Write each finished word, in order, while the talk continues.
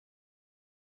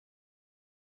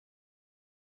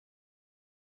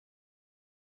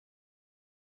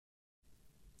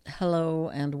Hello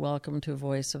and welcome to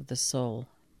Voice of the Soul.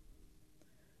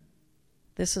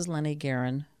 This is Lenny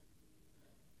Guerin,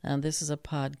 and this is a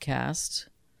podcast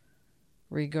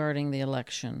regarding the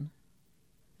election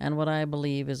and what I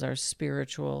believe is our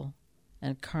spiritual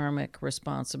and karmic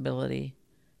responsibility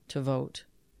to vote.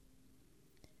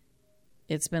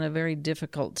 It's been a very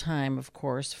difficult time, of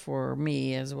course, for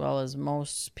me as well as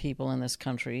most people in this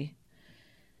country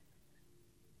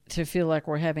to feel like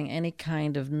we're having any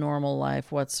kind of normal life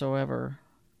whatsoever,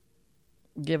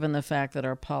 given the fact that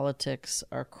our politics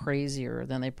are crazier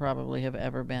than they probably have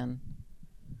ever been.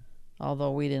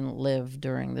 Although we didn't live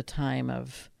during the time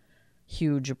of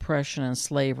huge oppression and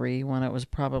slavery, when it was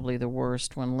probably the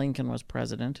worst when Lincoln was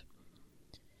president,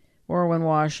 or when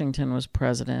Washington was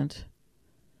president.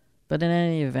 But in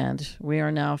any event, we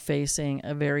are now facing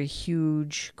a very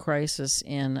huge crisis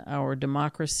in our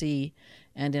democracy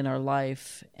and in our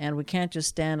life, and we can't just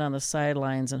stand on the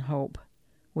sidelines and hope.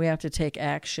 We have to take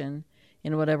action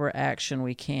in whatever action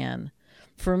we can.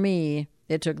 For me,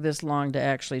 it took this long to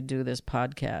actually do this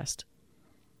podcast.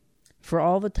 For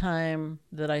all the time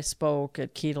that I spoke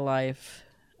at Key to Life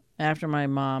after my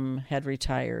mom had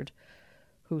retired,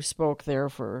 who spoke there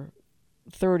for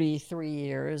 33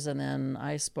 years, and then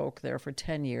I spoke there for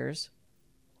 10 years.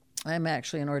 I'm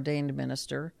actually an ordained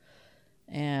minister,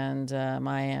 and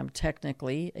I am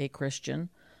technically a Christian,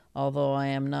 although I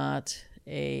am not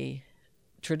a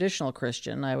traditional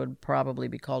Christian. I would probably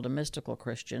be called a mystical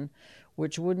Christian,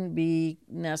 which wouldn't be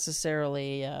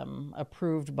necessarily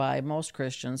approved by most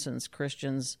Christians, since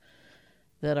Christians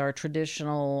that are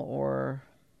traditional or,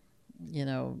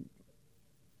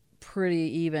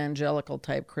 pretty evangelical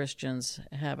type Christians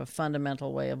have a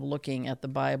fundamental way of looking at the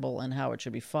Bible and how it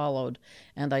should be followed,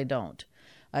 and I don't.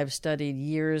 I've studied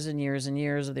years and years and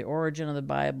years of the origin of the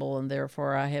Bible, and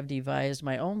therefore I have devised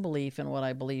my own belief in what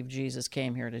I believe Jesus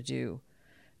came here to do.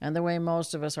 And the way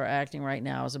most of us are acting right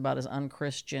now is about as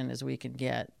unchristian as we can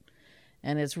get.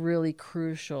 And it's really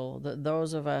crucial that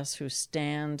those of us who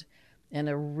stand in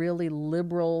a really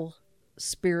liberal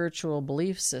spiritual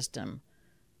belief system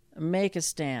make a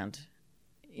stand.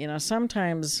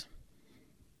 Sometimes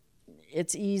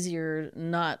it's easier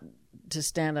not to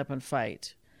stand up and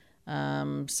fight.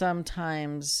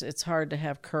 Sometimes it's hard to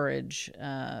have courage,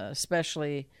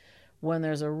 especially when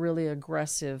there's a really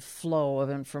aggressive flow of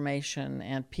information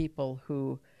and people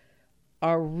who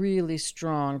are really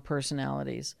strong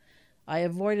personalities. I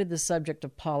avoided the subject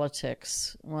of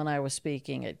politics when I was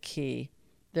speaking at Key.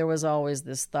 There was always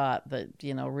this thought that,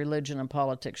 religion and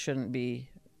politics shouldn't be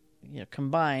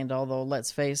combined, although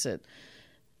let's face it,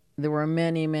 there were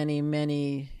many, many,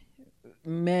 many,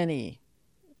 many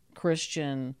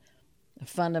Christian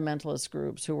fundamentalist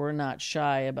groups who were not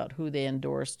shy about who they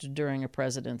endorsed during a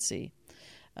presidency.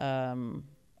 I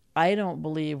don't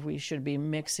believe we should be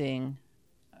mixing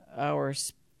our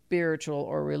spiritual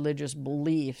or religious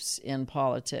beliefs in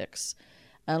politics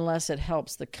unless it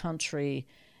helps the country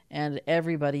and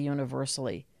everybody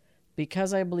universally.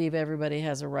 Because I believe everybody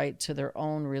has a right to their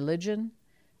own religion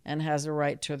and has a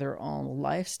right to their own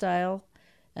lifestyle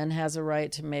and has a right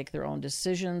to make their own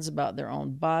decisions about their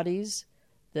own bodies,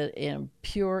 that in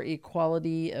pure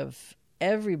equality of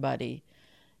everybody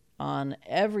on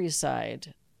every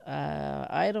side.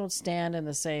 I don't stand in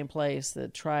the same place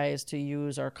that tries to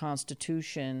use our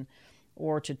Constitution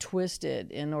or to twist it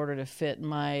in order to fit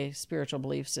my spiritual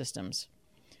belief systems.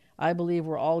 I believe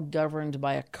we're all governed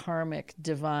by a karmic,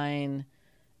 divine,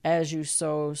 as you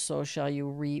sow, so shall you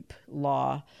reap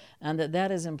law, and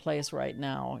that is in place right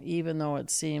now, even though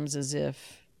it seems as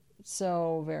if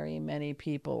so very many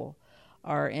people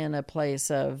are in a place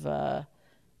of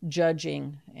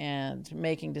judging and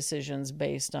making decisions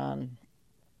based on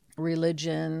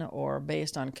religion or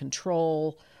based on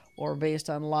control or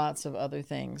based on lots of other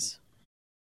things.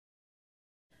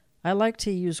 I like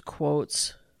to use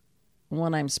quotes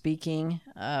when I'm speaking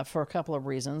for a couple of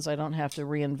reasons. I don't have to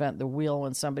reinvent the wheel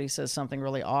when somebody says something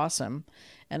really awesome,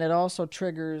 and it also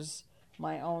triggers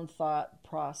my own thought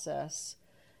process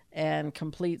and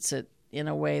completes it in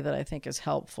a way that I think is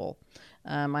helpful.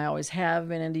 I always have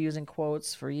been into using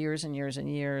quotes for years and years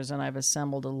and years, and I've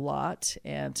assembled a lot.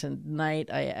 And tonight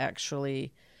I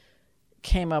actually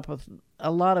came up with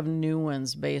a lot of new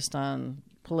ones based on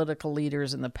political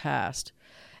leaders in the past.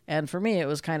 And for me, it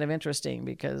was kind of interesting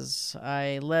because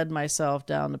I led myself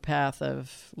down the path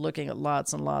of looking at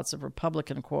lots and lots of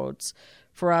Republican quotes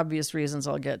for obvious reasons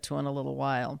I'll get to in a little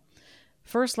while.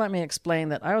 First, let me explain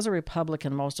that I was a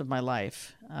Republican most of my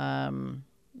life.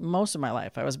 Most of my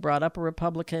life. I was brought up a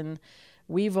Republican.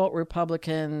 We vote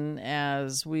Republican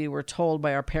as we were told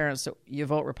by our parents that you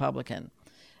vote Republican.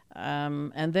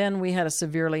 And then we had a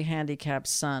severely handicapped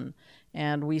son.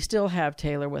 And we still have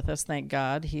Taylor with us, thank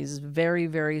God. He's very,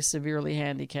 very severely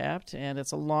handicapped, and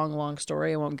it's a long, long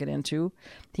story I won't get into.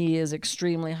 He is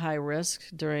extremely high risk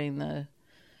during the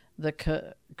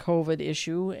COVID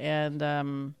issue,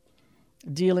 and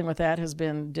dealing with that has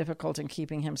been difficult in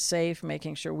keeping him safe,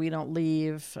 making sure we don't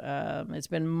leave. It's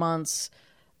been months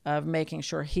of making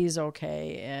sure he's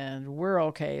okay and we're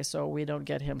okay so we don't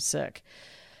get him sick.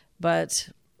 But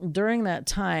during that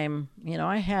time,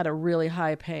 I had a really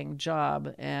high-paying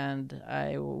job, and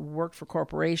I worked for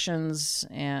corporations,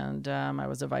 and I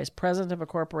was a vice president of a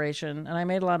corporation, and I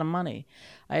made a lot of money.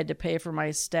 I had to pay for my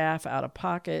staff out of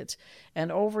pocket,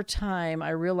 and over time,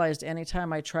 I realized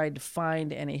anytime I tried to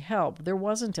find any help, there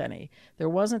wasn't any. There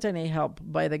wasn't any help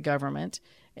by the government,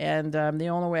 and the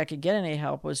only way I could get any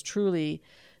help was truly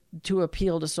to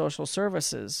appeal to social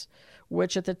services,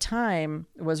 which at the time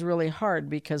was really hard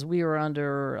because we were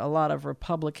under a lot of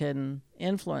Republican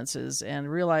influences, and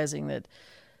realizing that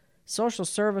social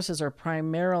services are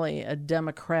primarily a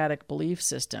democratic belief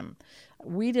system.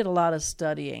 We did a lot of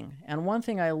studying, and one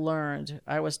thing I learned,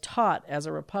 I was taught as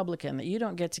a Republican that you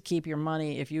don't get to keep your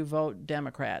money if you vote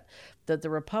Democrat, that the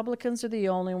Republicans are the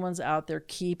only ones out there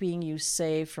keeping you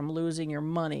safe from losing your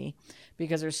money,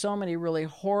 because there's so many really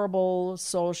horrible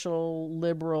social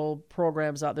liberal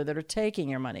programs out there that are taking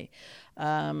your money.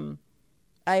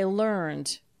 I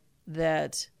learned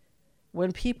that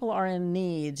when people are in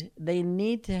need, they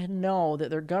need to know that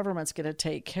their government's going to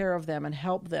take care of them and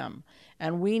help them.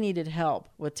 And we needed help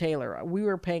with Taylor. We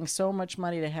were paying so much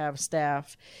money to have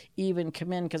staff even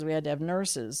come in, because we had to have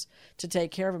nurses to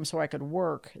take care of him so I could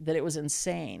work, that it was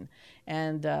insane.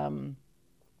 And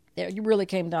it really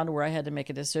came down to where I had to make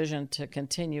a decision to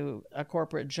continue a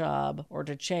corporate job or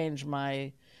to change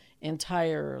my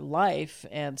entire life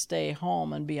and stay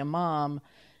home and be a mom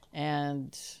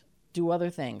and do other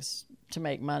things to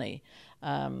make money,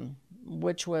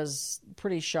 which was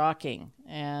pretty shocking.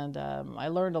 And I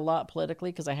learned a lot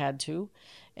politically because I had to.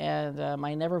 And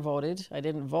I never voted. I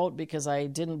didn't vote because I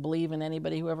didn't believe in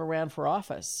anybody who ever ran for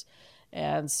office.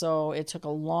 And so it took a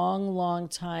long, long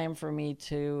time for me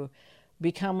to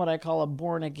become what I call a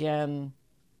born-again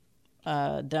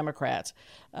Democrat.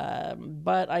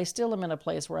 But I still am in a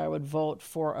place where I would vote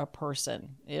for a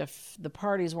person. If the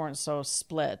parties weren't so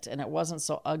split and it wasn't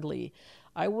so ugly,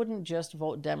 I wouldn't just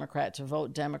vote Democrat to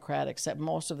vote Democrat, except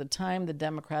most of the time the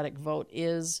Democratic vote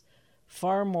is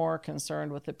far more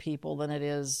concerned with the people than it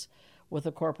is with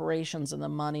the corporations and the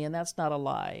money, and that's not a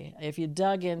lie. If you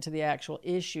dug into the actual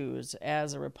issues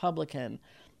as a Republican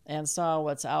and saw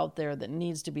what's out there that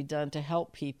needs to be done to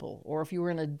help people, or if you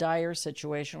were in a dire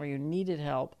situation where you needed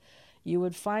help, you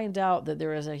would find out that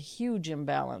there is a huge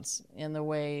imbalance in the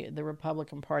way the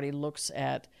Republican Party looks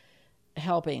at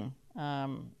helping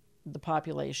the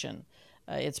population.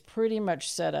 It's pretty much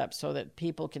set up so that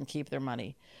people can keep their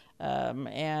money.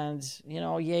 And,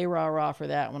 yay, rah, rah for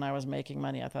that when I was making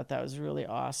money. I thought that was really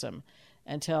awesome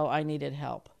until I needed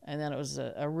help. And then it was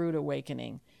a rude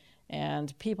awakening.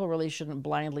 And people really shouldn't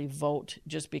blindly vote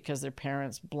just because their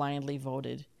parents blindly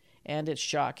voted. And it's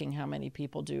shocking how many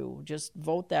people do just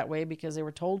vote that way because they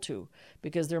were told to,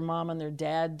 because their mom and their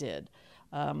dad did.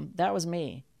 That was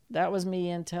me. That was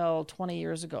me until 20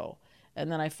 years ago. And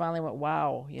then I finally went,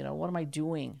 wow, what am I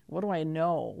doing? What do I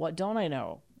know? What don't I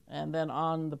know? And then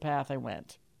on the path I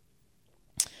went.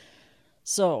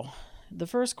 So the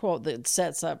first quote that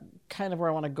sets up kind of where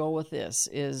I want to go with this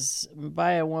is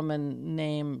by a woman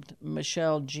named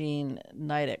Michelle Jean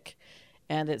Neidig.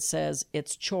 And it says,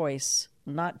 "It's choice,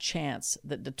 not chance,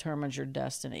 that determines your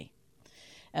destiny."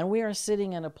 And we are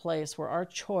sitting in a place where our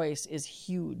choice is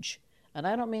huge. And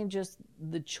I don't mean just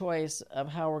the choice of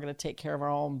how we're going to take care of our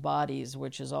own bodies,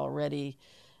 which is already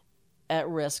at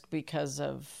risk because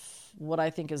of what I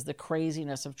think is the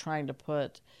craziness of trying to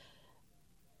put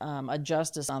a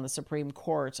justice on the Supreme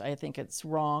Court. I think it's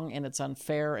wrong and it's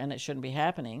unfair and it shouldn't be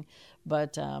happening.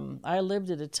 But I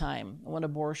lived at a time when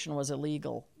abortion was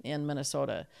illegal in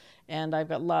Minnesota. And I've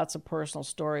got lots of personal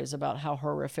stories about how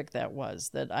horrific that was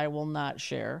that I will not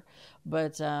share.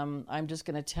 But I'm just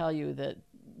going to tell you that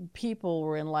people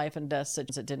were in life and death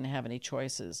situations that didn't have any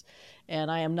choices. And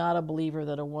I am not a believer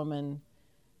that a woman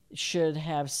should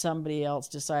have somebody else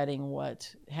deciding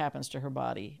what happens to her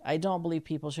body. I don't believe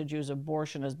people should use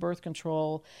abortion as birth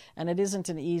control, and it isn't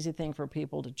an easy thing for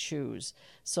people to choose.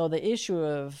 So the issue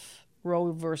of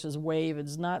Roe versus Wade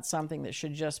is not something that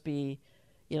should just be,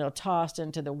 tossed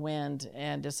into the wind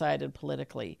and decided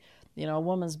politically. A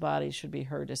woman's body should be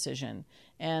her decision.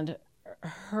 And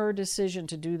her decision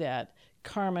to do that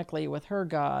karmically with her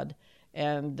God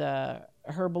and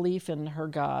her belief in her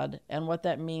God and what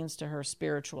that means to her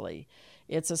spiritually.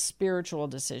 It's a spiritual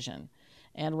decision.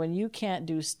 And when you can't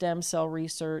do stem cell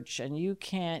research and you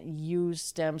can't use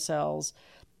stem cells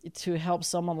to help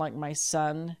someone like my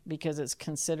son, because it's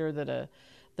considered that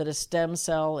a stem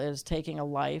cell is taking a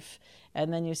life,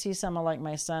 and then you see someone like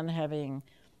my son having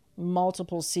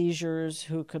multiple seizures,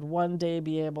 who could one day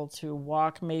be able to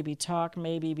walk, maybe talk,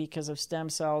 maybe because of stem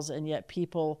cells, and yet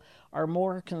people are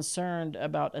more concerned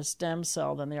about a stem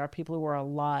cell than they are people who are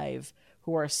alive,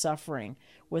 who are suffering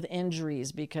with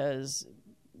injuries, because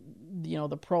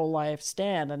the pro-life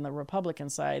stand and the Republican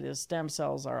side is stem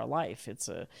cells are a life.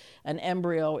 An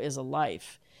embryo is a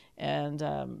life. And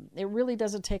it really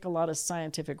doesn't take a lot of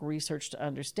scientific research to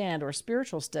understand, or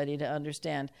spiritual study to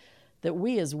understand, that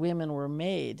we as women were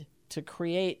made to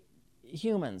create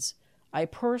humans. I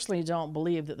personally don't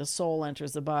believe that the soul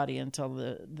enters the body until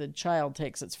the child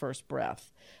takes its first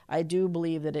breath. I do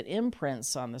believe that it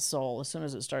imprints on the soul as soon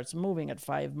as it starts moving at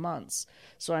 5 months.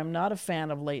 So I'm not a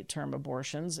fan of late-term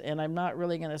abortions, and I'm not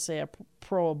really going to say a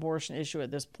pro-abortion issue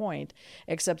at this point,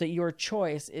 except that your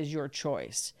choice is your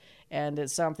choice, and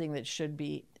it's something that should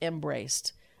be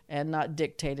embraced and not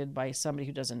dictated by somebody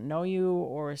who doesn't know you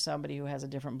or somebody who has a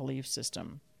different belief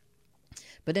system.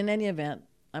 But in any event,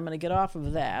 I'm going to get off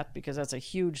of that because that's a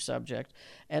huge subject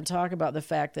and talk about the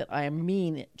fact that I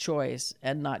mean choice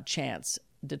and not chance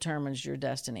determines your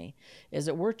destiny. Is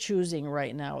that we're choosing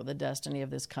right now what the destiny of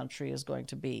this country is going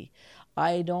to be.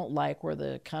 I don't like where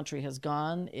the country has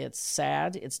gone. It's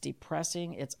sad. It's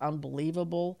depressing. It's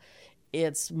unbelievable.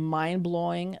 It's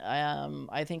mind-blowing.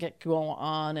 I think it could go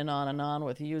on and on and on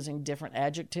with using different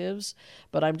adjectives,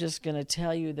 but I'm just going to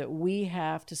tell you that we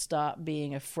have to stop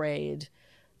being afraid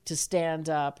to stand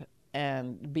up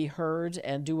and be heard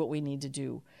and do what we need to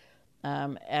do.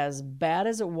 As bad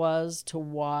as it was to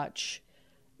watch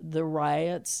the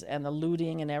riots and the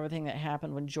looting and everything that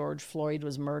happened when George Floyd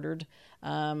was murdered,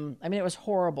 it was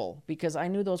horrible because I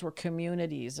knew those were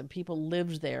communities and people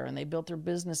lived there and they built their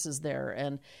businesses there,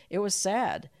 and it was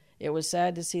sad. It was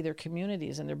sad to see their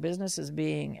communities and their businesses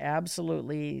being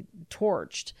absolutely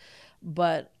torched.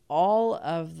 But all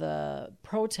of the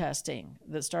protesting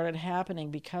that started happening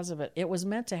because of it, it was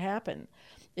meant to happen.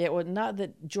 It was not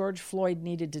that George Floyd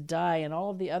needed to die and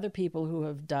all of the other people who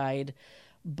have died,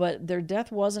 but their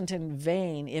death wasn't in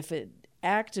vain if it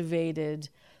activated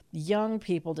young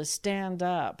people to stand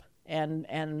up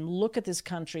and look at this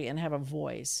country and have a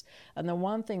voice. And the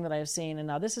one thing that I've seen, and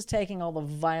now this is taking all the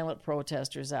violent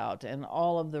protesters out and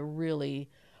all of the really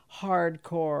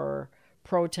hardcore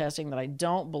protesting that I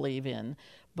don't believe in,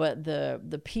 but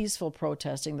the peaceful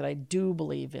protesting that I do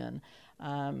believe in,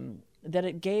 that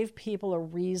it gave people a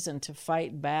reason to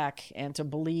fight back and to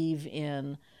believe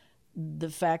in the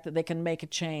fact that they can make a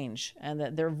change and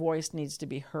that their voice needs to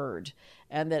be heard,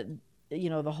 and that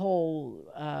the whole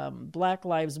Black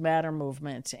Lives Matter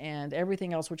movement and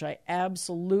everything else, which I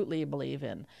absolutely believe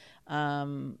in.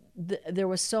 There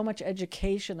was so much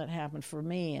education that happened for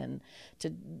me, and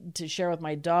to share with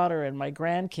my daughter and my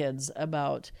grandkids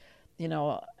about,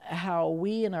 how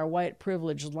we in our white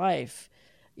privileged life,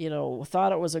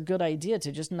 thought it was a good idea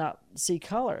to just not see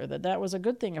color, that was a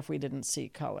good thing if we didn't see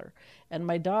color. And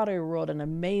my daughter wrote an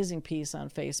amazing piece on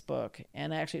Facebook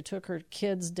and actually took her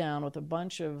kids down with a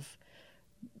bunch of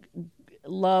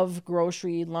Love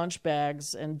grocery lunch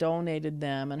bags and donated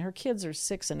them. And her kids are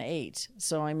 6 and 8.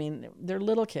 So, they're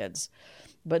little kids,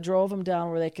 but drove them down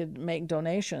where they could make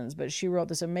donations. But she wrote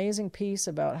this amazing piece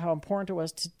about how important it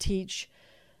was to teach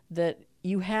that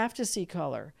you have to see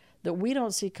color, that we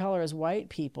don't see color as white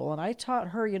people. And I taught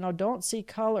her, don't see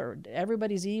color.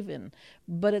 Everybody's even.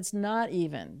 But it's not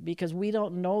even, because we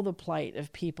don't know the plight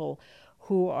of people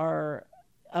who are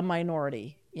a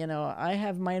minority. I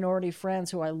have minority friends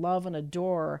who I love and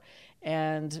adore,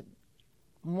 and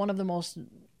one of the most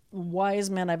wise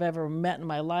men I've ever met in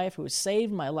my life, who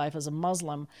saved my life as a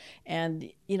Muslim.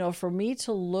 And, for me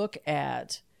to look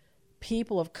at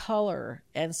people of color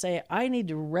and say, I need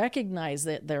to recognize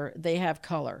that they have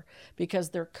color, because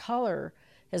their color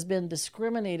has been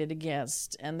discriminated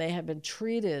against and they have been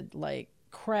treated like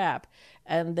crap,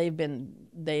 and they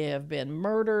have been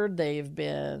murdered, they've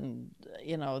been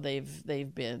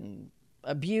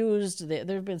abused,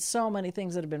 there have been so many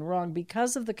things that have been wrong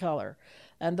because of the color.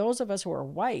 And those of us who are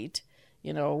white,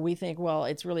 we think, well,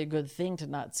 it's really a good thing to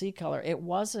not see color. It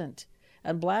wasn't.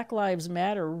 And Black Lives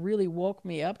Matter really woke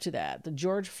me up to that. The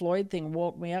George Floyd thing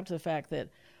woke me up to the fact that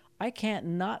I can't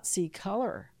not see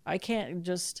color. I can't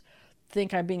just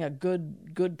think I'm being a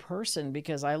good person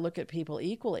because I look at people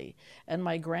equally. And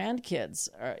my grandkids,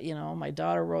 my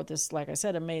daughter wrote this, like I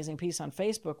said, amazing piece on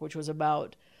Facebook, which was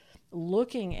about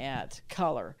looking at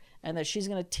color, and that she's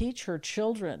going to teach her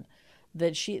children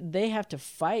that they have to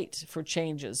fight for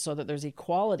changes so that there's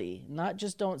equality, not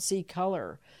just don't see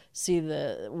color, see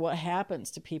what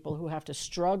happens to people who have to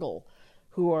struggle,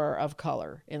 who are of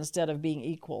color, instead of being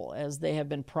equal as they have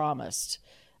been promised,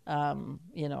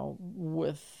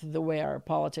 with the way our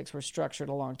politics were structured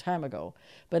a long time ago.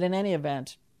 But in any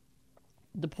event,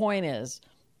 the point is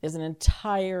an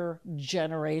entire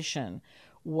generation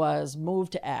was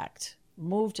moved to act,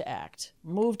 moved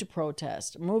to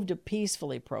protest, moved to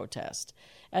peacefully protest.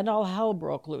 And all hell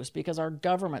broke loose because our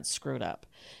government screwed up.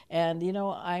 And,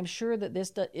 I'm sure that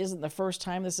this isn't the first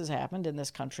time this has happened in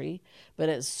this country, but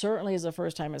it certainly is the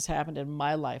first time it's happened in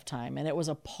my lifetime. And it was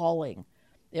appalling.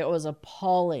 It was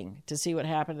appalling to see what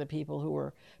happened to the people who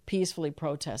were peacefully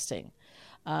protesting.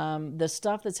 The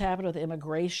stuff that's happened with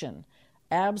immigration,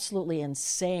 absolutely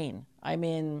insane. I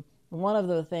mean, one of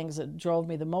the things that drove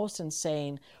me the most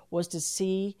insane was to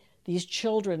see these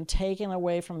children taken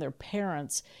away from their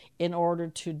parents in order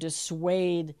to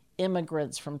dissuade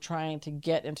immigrants from trying to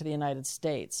get into the United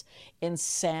States.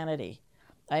 Insanity.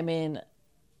 I mean,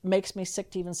 makes me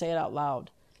sick to even say it out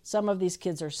loud. Some of these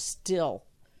kids are still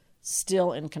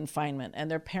in confinement, and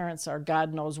their parents are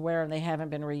God knows where, and they haven't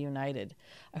been reunited.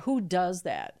 Who does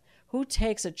that? Who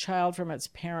takes a child from its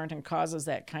parent and causes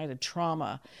that kind of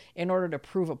trauma in order to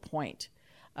prove a point?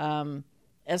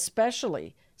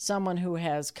 Especially someone who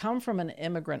has come from an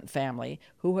immigrant family,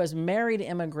 who has married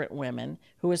immigrant women,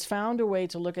 who has found a way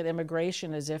to look at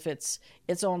immigration as if it's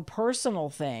its own personal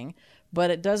thing, but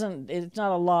it's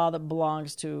not a law that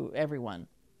belongs to everyone.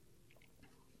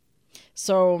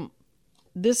 So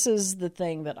this is the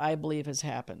thing that I believe has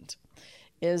happened,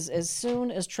 is as soon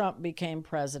as Trump became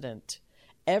president,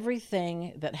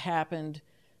 everything that happened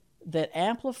that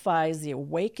amplifies the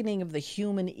awakening of the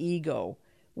human ego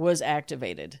was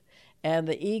activated. And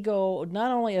the ego,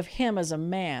 not only of him as a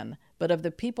man, but of the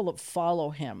people that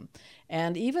follow him.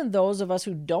 And even those of us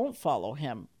who don't follow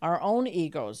him, our own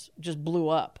egos just blew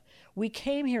up. We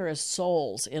came here as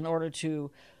souls in order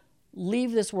to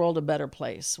leave this world a better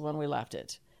place when we left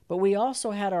it. But we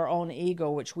also had our own ego,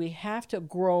 which we have to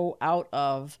grow out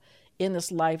of in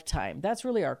this lifetime. That's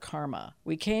really our karma.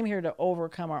 We came here to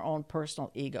overcome our own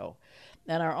personal ego.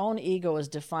 And our own ego is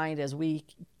defined as we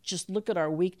just look at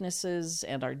our weaknesses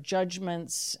and our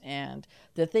judgments and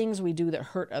the things we do that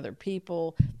hurt other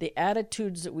people, the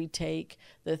attitudes that we take,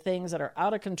 the things that are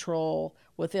out of control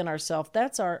within ourselves.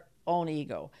 That's our own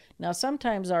ego. Now,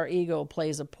 sometimes our ego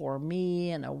plays a poor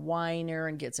me and a whiner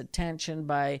and gets attention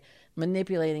by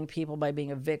manipulating people by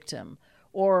being a victim.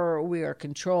 Or we are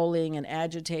controlling and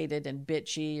agitated and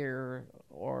bitchy,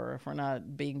 or if we're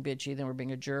not being bitchy, then we're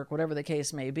being a jerk, whatever the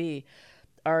case may be.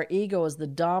 Our ego is the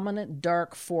dominant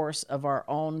dark force of our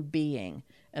own being.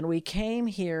 And we came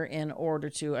here in order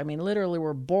to, literally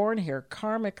we're born here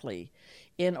karmically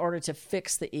in order to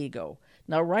fix the ego.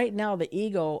 Now, right now, the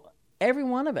ego, every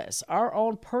one of us, our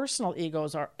own personal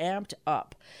egos are amped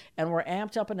up. And we're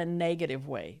amped up in a negative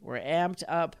way. We're amped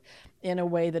up in a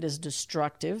way that is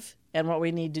destructive. And what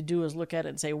we need to do is look at it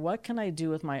and say, what can I do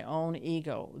with my own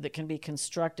ego that can be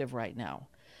constructive right now?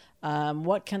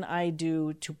 What can I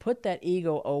do to put that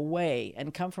ego away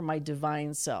and come from my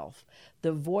divine self?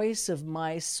 The voice of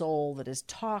my soul that is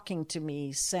talking to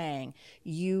me saying,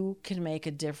 you can make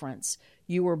a difference.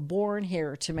 You were born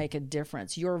here to make a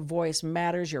difference. Your voice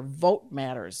matters. Your vote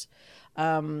matters.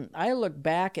 I look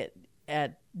back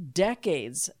at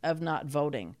decades of not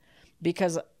voting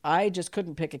because I just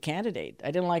couldn't pick a candidate.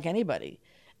 I didn't like anybody,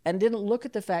 and didn't look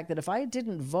at the fact that if I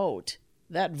didn't vote,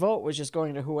 that vote was just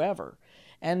going to whoever,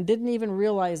 and didn't even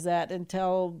realize that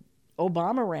until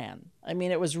Obama ran.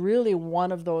 It was really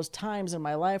one of those times in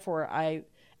my life where I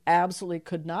absolutely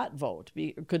could not vote.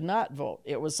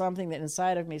 It was something that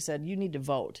inside of me said, you need to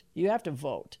vote. You have to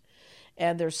vote.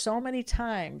 And there's so many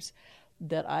times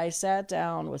that I sat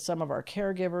down with some of our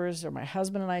caregivers, or my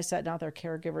husband and I sat down with our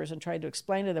caregivers and tried to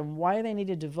explain to them why they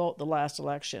needed to vote the last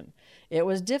election. It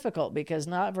was difficult because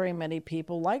not very many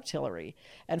people liked Hillary.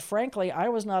 And frankly, I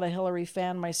was not a Hillary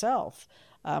fan myself.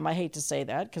 I hate to say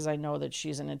that because I know that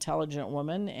she's an intelligent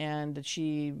woman and that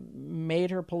she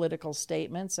made her political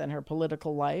statements and her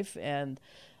political life, and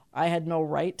I had no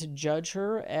right to judge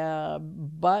her.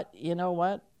 But you know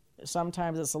what?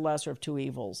 Sometimes it's the lesser of two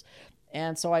evils.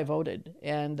 And so I voted,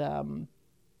 and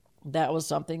that was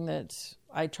something that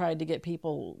I tried to get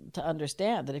people to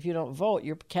understand, that if you don't vote,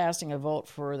 you're casting a vote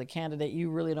for the candidate you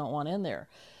really don't want in there.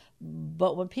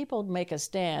 But when people make a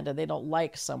stand and they don't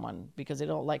like someone because they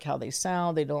don't like how they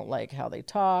sound, they don't like how they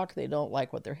talk, they don't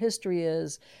like what their history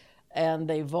is, and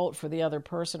they vote for the other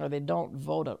person, or they don't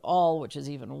vote at all, which is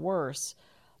even worse,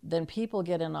 then people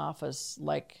get in office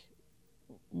like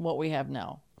what we have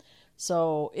now.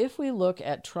 So if we look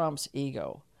at Trump's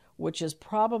ego, which is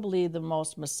probably the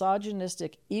most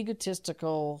misogynistic,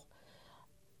 egotistical,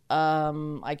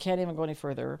 I can't even go any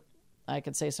further. I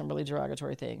could say some really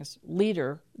derogatory things,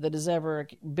 leader that has ever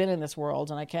been in this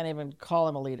world, and I can't even call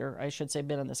him a leader, I should say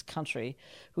been in this country,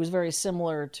 who's very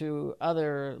similar to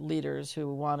other leaders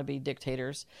who want to be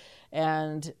dictators.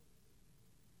 And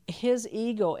his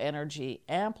ego energy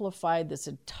amplified this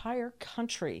entire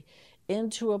country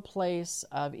into a place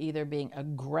of either being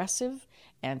aggressive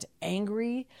and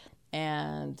angry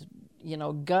and,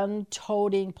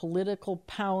 gun-toting, political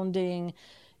pounding,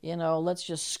 let's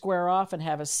just square off and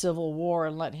have a civil war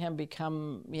and let him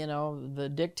become, the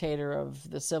dictator of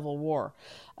the civil war.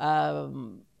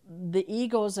 The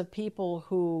egos of people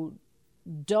who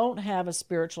don't have a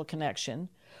spiritual connection,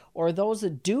 or those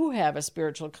that do have a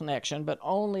spiritual connection but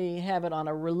only have it on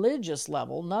a religious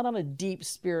level, not on a deep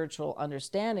spiritual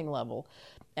understanding level,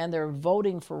 and they're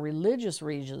voting for religious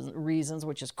reasons,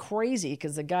 which is crazy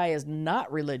because the guy is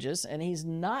not religious and he's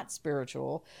not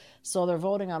spiritual, so they're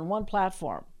voting on one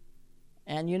platform.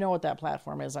 And you know what that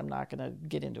platform is. I'm not going to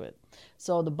get into it.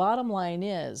 So the bottom line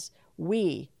is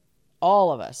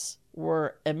all of us,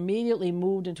 were immediately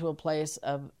moved into a place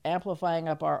of amplifying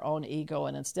up our own ego.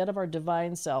 And instead of our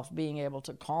divine self being able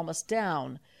to calm us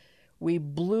down, we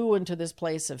blew into this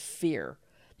place of fear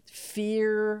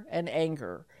and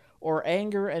anger, or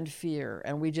anger and fear.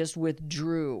 And we just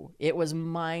withdrew. It was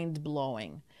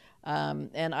mind-blowing.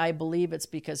 And I believe it's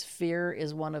because fear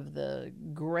is one of the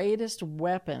greatest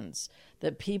weapons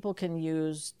that people can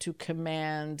use to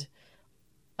command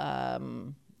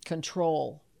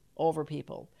control over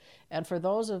people. And for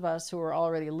those of us who are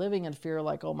already living in fear,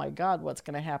 like, oh my God, what's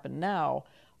going to happen now?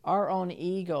 Our own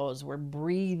egos, we're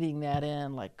breathing that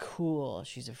in like, cool,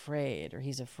 she's afraid or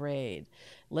he's afraid.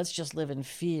 Let's just live in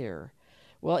fear.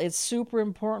 Well, it's super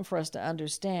important for us to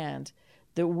understand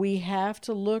that we have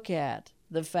to look at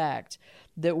the fact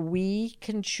that we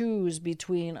can choose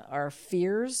between our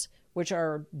fears, which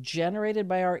are generated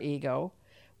by our ego,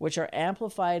 which are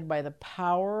amplified by the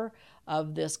power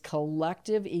of this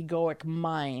collective egoic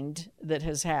mind that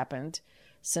has happened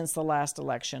since the last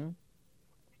election,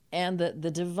 and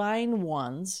the divine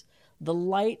ones, the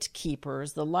light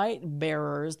keepers, the light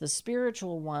bearers, the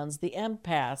spiritual ones, the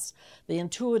empaths, the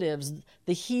intuitives,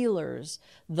 the healers,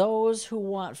 those who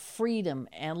want freedom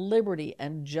and liberty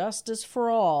and justice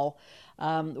for all,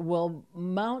 will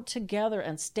mount together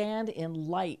and stand in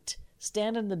light.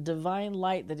 Stand in the divine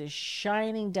light that is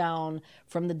shining down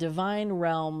from the divine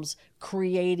realms,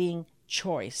 creating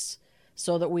choice,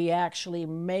 so that we actually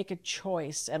make a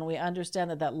choice and we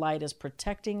understand that that light is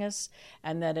protecting us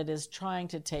and that it is trying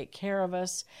to take care of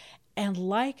us. And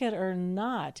like it or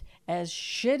not, as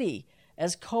shitty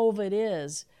as COVID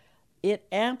is, it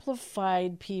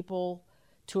amplified people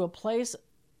to a place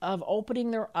of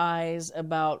opening their eyes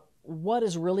about what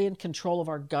is really in control of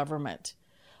our government.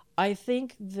 I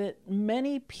think that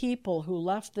many people who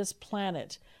left this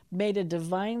planet made a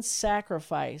divine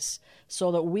sacrifice so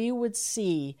that we would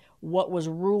see what was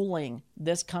ruling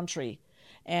this country.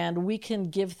 And we can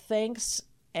give thanks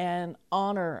and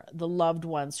honor the loved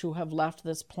ones who have left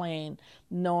this plane,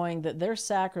 knowing that their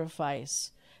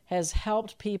sacrifice has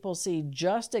helped people see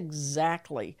just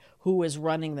exactly who is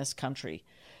running this country.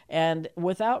 And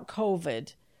without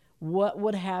COVID, what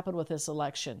would happen with this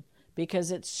election?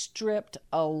 Because it stripped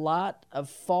a lot of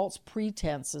false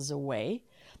pretenses away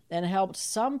and helped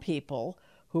some people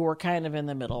who were kind of in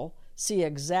the middle see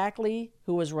exactly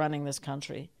who was running this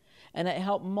country. And it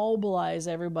helped mobilize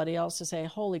everybody else to say,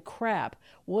 holy crap,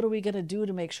 what are we going to do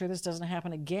to make sure this doesn't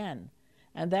happen again?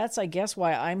 And that's, I guess,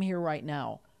 why I'm here right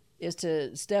now, is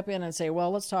to step in and say,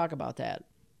 well, let's talk about that.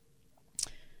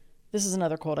 This is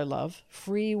another quote I love.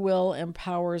 Free will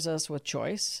empowers us with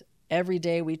choice. Every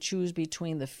day we choose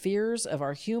between the fears of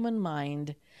our human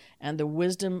mind and the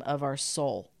wisdom of our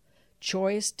soul.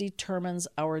 Choice determines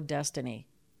our destiny.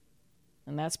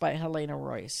 And that's by Helena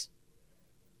Royce.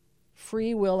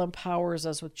 Free will empowers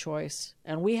us with choice,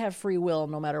 and we have free will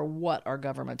no matter what our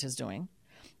government is doing.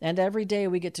 And every day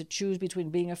we get to choose between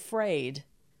being afraid,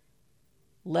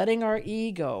 letting our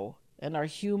ego and our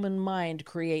human mind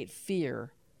create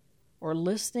fear, or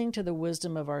listening to the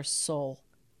wisdom of our soul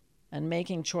and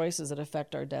making choices that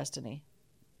affect our destiny.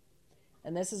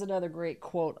 And this is another great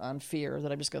quote on fear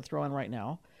that I'm just going to throw in right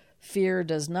now. Fear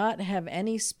does not have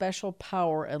any special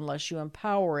power unless you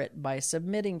empower it by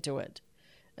submitting to it.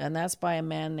 And that's by a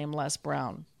man named Les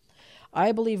Brown.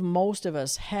 I believe most of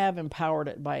us have empowered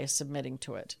it by submitting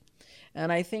to it.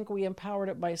 And I think we empowered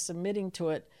it by submitting to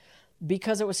it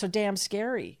because it was so damn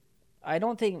scary. I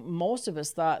don't think most of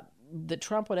us thought that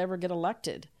Trump would ever get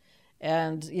elected.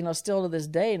 And, still to this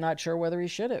day, not sure whether he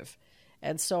should have.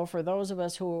 And so for those of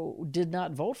us who did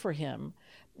not vote for him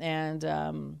and,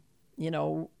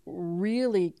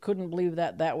 really couldn't believe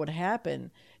that that would happen,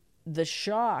 the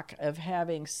shock of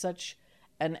having such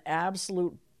an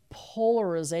absolute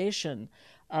polarization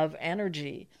of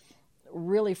energy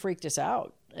really freaked us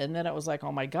out. And then it was like,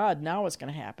 oh my God, now what's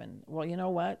going to happen? Well, you know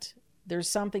what? There's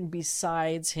something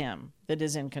besides him that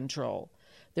is in control.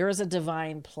 There is a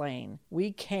divine plane.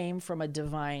 We came from a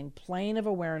divine plane of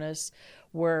awareness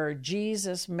where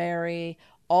Jesus, Mary,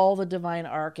 all the divine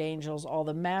archangels, all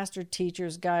the master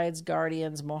teachers, guides,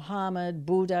 guardians, Muhammad,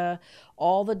 Buddha,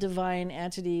 all the divine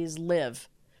entities live.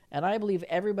 And I believe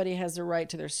everybody has the right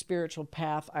to their spiritual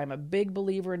path. I'm a big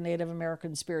believer in Native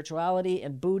American spirituality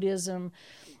and Buddhism,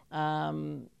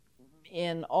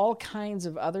 in all kinds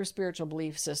of other spiritual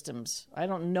belief systems. I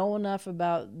don't know enough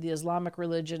about the Islamic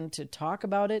religion to talk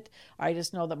about it. I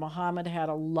just know that Muhammad had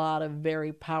a lot of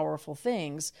very powerful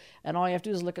things, and all you have to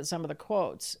do is look at some of the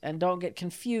quotes, and don't get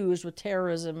confused with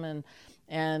terrorism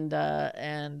and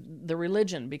the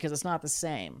religion, because it's not the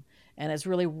same. And it's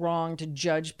really wrong to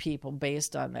judge people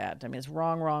based on that. I mean, it's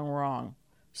wrong, wrong, wrong.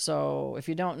 So if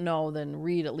you don't know, then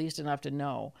read at least enough to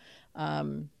know.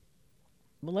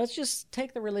 But let's just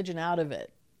take the religion out of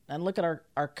it and look at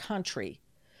our country.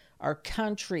 Our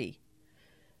country.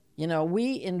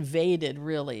 We invaded,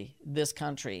 really, this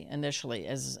country initially.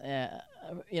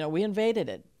 We invaded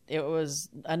it. It was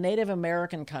a Native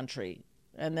American country.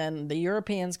 And then the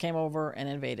Europeans came over and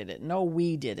invaded it. No,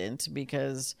 we didn't,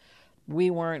 because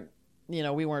we weren't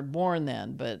born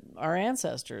then, but our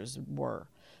ancestors were.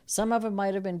 Some of them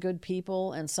might have been good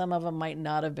people, and some of them might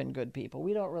not have been good people.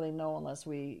 We don't really know unless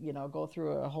we, go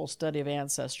through a whole study of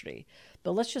ancestry.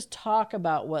 But let's just talk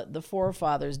about what the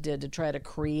forefathers did to try to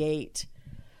create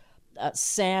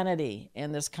sanity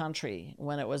in this country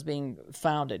when it was being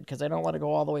founded, because I don't want to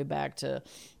go all the way back to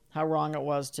how wrong it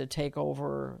was to take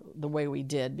over the way we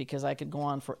did, because I could go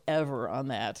on forever on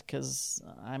that, because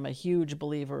I'm a huge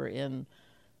believer in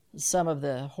some of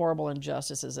the horrible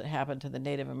injustices that happened to the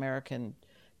Native American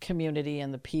community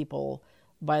and the people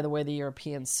by the way the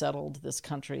Europeans settled this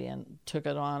country and took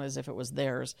it on as if it was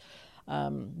theirs.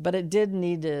 But it did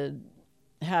need to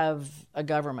have a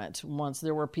government once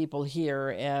there were people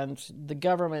here, and the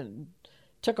government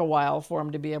took a while for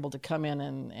them to be able to come in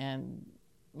and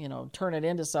turn it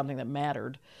into something that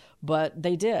mattered. But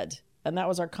they did. And that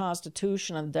was our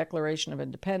Constitution and the Declaration of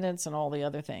Independence and all the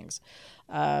other things.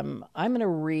 I'm going to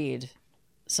read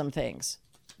some things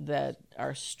that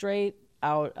are straight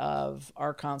out of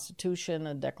our Constitution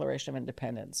and Declaration of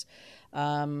Independence.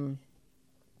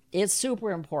 It's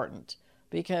super important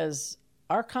because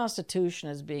our Constitution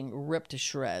is being ripped to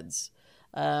shreds.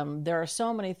 There are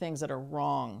so many things that are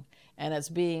wrong, and it's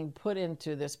being put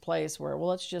into this place where, well,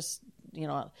 let's just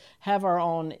have our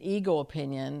own ego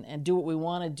opinion and do what we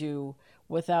want to do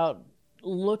without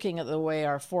looking at the way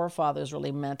our forefathers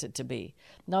really meant it to be.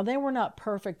 Now, they were not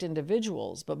perfect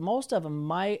individuals, but most of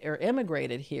them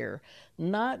immigrated here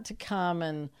not to come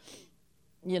and,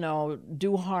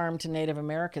 do harm to Native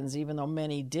Americans, even though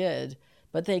many did,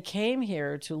 but they came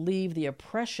here to leave the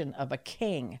oppression of a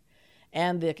king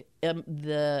and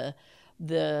the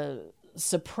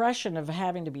suppression of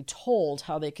having to be told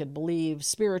how they could believe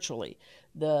spiritually,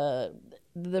 the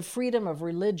freedom of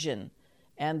religion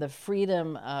and the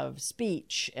freedom of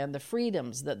speech and the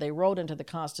freedoms that they wrote into the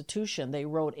Constitution, they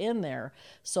wrote in there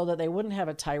so that they wouldn't have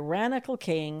a tyrannical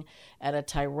king and a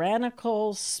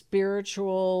tyrannical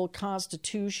spiritual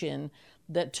constitution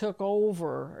that took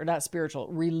over, or not spiritual,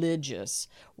 religious,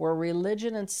 where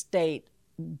religion and state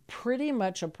pretty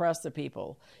much oppressed the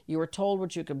people. You were told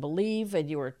what you could believe and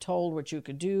you were told what you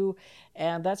could do,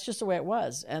 and that's just the way it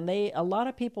was. And a lot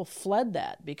of people fled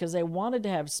that because they wanted to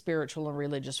have spiritual and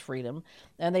religious freedom,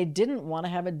 and they didn't want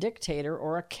to have a dictator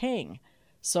or a king.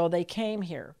 So they came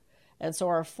here. And so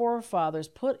our forefathers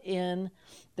put in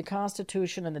the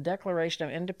Constitution and the Declaration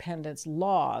of Independence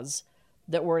laws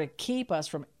that were to keep us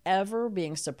from ever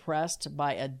being suppressed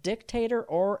by a dictator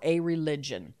or a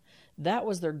religion. That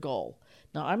was their goal.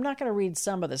 Now, I'm not going to read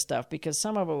some of this stuff because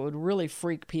some of it would really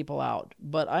freak people out,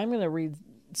 but I'm going to read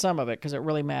some of it because it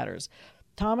really matters.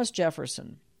 Thomas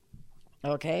Jefferson,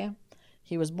 okay?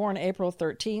 He was born April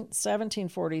 13th,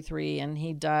 1743, and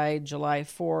he died July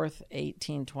 4th,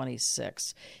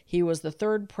 1826. He was the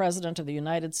third president of the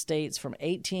United States from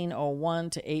 1801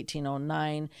 to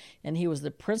 1809, and he was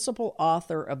the principal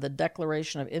author of the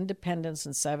Declaration of Independence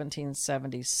in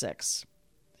 1776.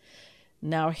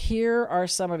 Now, here are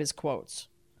some of his quotes.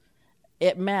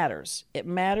 It matters. It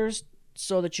matters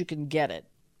so that you can get it.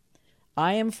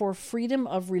 I am for freedom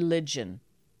of religion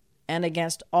and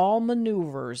against all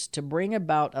maneuvers to bring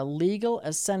about a legal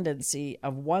ascendancy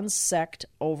of one sect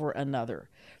over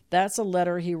another. That's a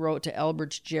letter he wrote to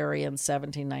Elbridge Gerry in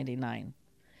 1799.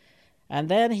 And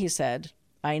then he said,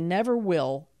 I never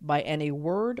will, by any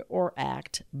word or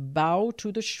act, bow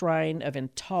to the shrine of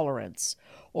intolerance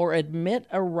or admit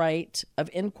a right of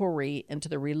inquiry into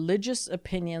the religious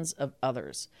opinions of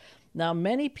others. Now,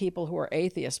 many people who are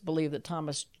atheists believe that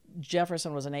Thomas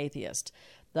Jefferson was an atheist.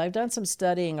 I've done some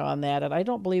studying on that, and I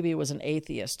don't believe he was an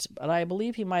atheist, but I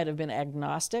believe he might have been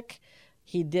agnostic.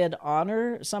 He did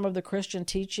honor some of the Christian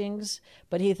teachings,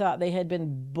 but he thought they had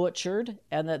been butchered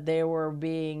and that they were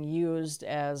being used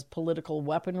as political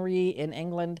weaponry in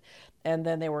England, and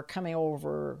then they were coming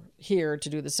over here to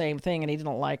do the same thing, and he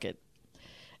didn't like it.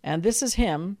 And this is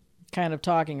him kind of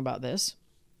talking about this,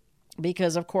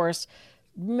 because, of course,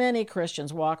 many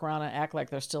Christians walk around and act like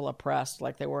they're still oppressed,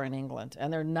 like they were in England,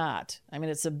 and they're not. I mean,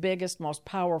 it's the biggest, most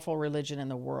powerful religion in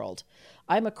the world.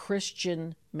 I'm a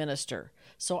Christian minister,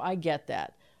 so I get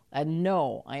that. And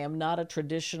no, I am not a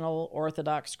traditional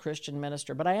Orthodox Christian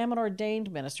minister, but I am an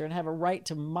ordained minister and have a right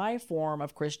to my form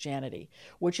of Christianity,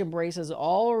 which embraces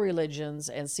all religions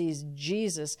and sees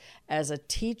Jesus as a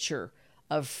teacher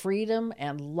of freedom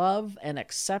and love and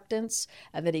acceptance,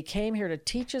 and that he came here to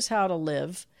teach us how to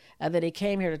live, and that he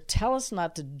came here to tell us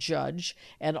not to judge,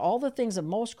 and all the things that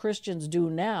most Christians do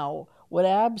now would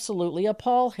absolutely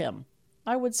appall him.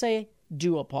 I would say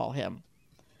do appall him.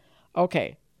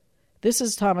 Okay, this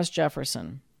is Thomas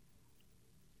Jefferson.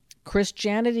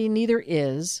 Christianity neither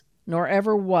is nor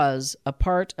ever was a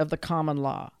part of the common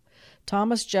law.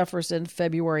 Thomas Jefferson,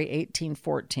 February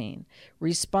 1814,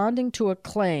 responding to a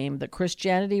claim that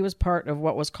Christianity was part of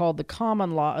what was called the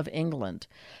common law of England,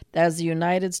 as the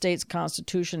United States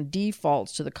Constitution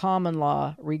defaults to the common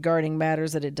law regarding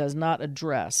matters that it does not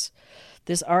address.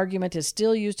 This argument is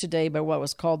still used today by what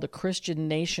was called the Christian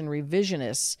nation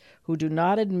revisionists, who do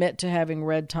not admit to having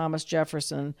read Thomas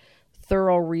Jefferson's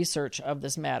thorough research of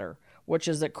this matter, which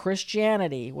is that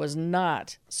Christianity was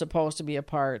not supposed to be a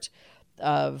part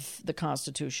of the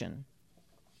Constitution.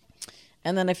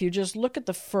 And then if you just look at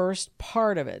the first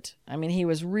part of it, I mean, he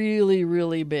was really,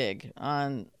 really big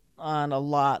on a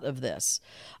lot of this.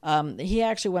 He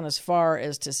actually went as far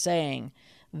as to saying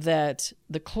that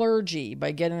the clergy,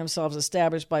 by getting themselves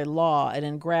established by law and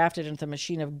engrafted into the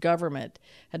machine of government,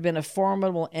 had been a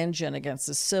formidable engine against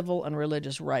the civil and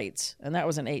religious rights. And that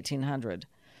was in 1800.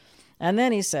 And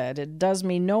then he said, it does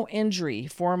me no injury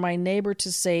for my neighbor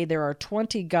to say there are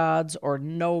 20 gods or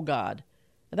no God.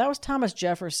 And that was Thomas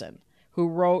Jefferson, who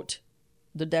wrote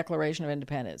the Declaration of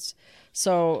Independence.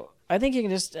 So I think you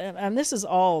can just, and this is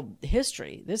all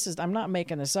history. I'm not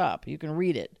making this up. You can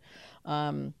read it.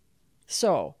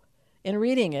 So in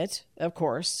reading it, of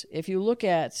course, if you look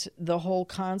at the whole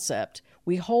concept,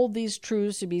 we hold these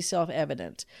truths to be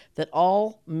self-evident, that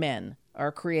all men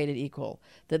are created equal,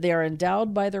 that they are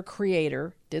endowed by their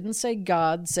creator, didn't say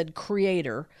God, said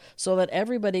creator, so that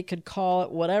everybody could call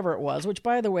it whatever it was, which,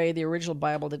 by the way, the original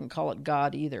Bible didn't call it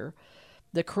God either.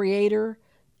 The creator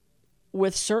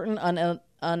with certain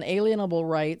unalienable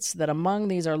rights, that among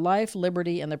these are life,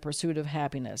 liberty, and the pursuit of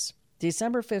happiness.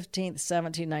 December 15th,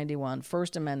 1791,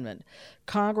 First Amendment.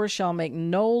 Congress shall make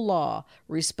no law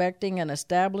respecting an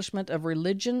establishment of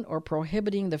religion or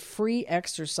prohibiting the free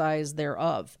exercise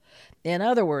thereof. In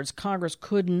other words, Congress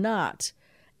could not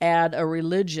add a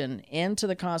religion into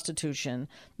the Constitution,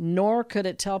 nor could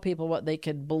it tell people what they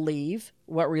could believe,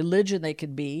 what religion they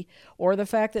could be, or the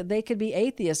fact that they could be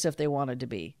atheists if they wanted to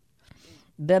be.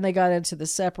 Then they got into the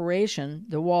separation,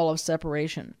 the wall of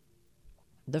separation.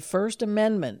 The First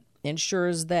Amendment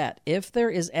ensures that if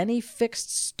there is any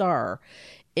fixed star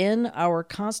in our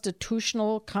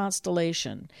constitutional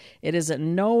constellation, it is that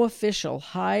no official,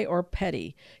 high or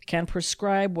petty, can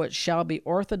prescribe what shall be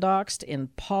orthodox in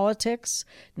politics,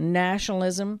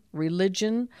 nationalism,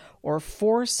 religion, or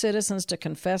force citizens to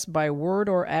confess by word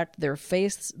or act their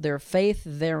faith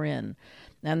therein.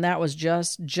 And that was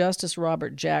Justice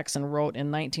Robert Jackson wrote in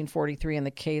 1943 in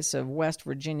the case of West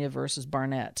Virginia versus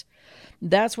Barnett.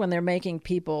 That's when they're making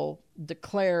people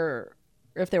declare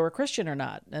if they were Christian or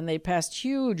not. And they passed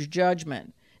huge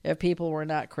judgment if people were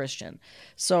not Christian.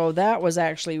 So that was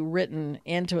actually written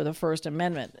into the First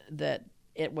Amendment, that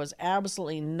it was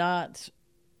absolutely not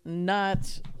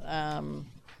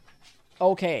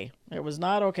okay. It was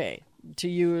not okay to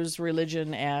use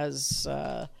religion as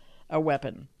a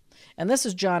weapon. And this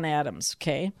is John Adams,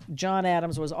 okay? John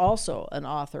Adams was also an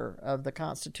author of the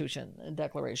Constitution and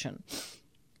Declaration.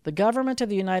 The government of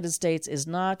the United States is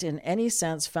not in any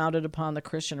sense founded upon the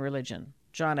Christian religion.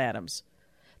 John Adams.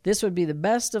 This would be the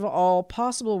best of all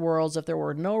possible worlds if there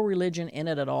were no religion in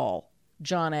it at all.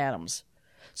 John Adams.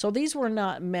 So these were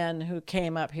not men who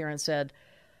came up here and said,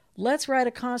 let's write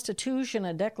a constitution,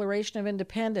 a Declaration of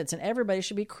Independence, and everybody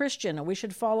should be Christian and we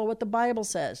should follow what the Bible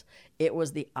says. It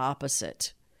was the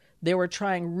opposite. They were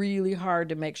trying really hard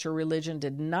to make sure religion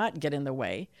did not get in the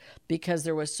way, because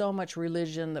there was so much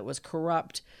religion that was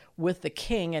corrupt with the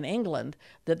king in England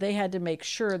that they had to make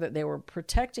sure that they were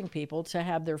protecting people to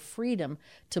have their freedom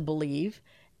to believe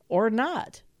or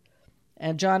not.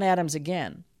 And John Adams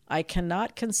again, I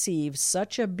cannot conceive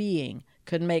such a being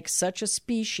could make such a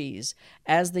species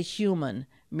as the human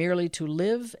merely to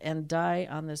live and die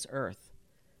on this earth.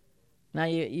 Now,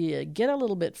 you get a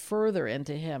little bit further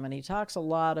into him, and he talks a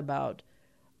lot about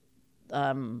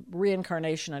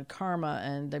reincarnation and karma.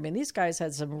 And, I mean, these guys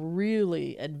had some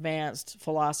really advanced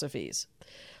philosophies.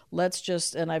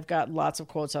 And I've got lots of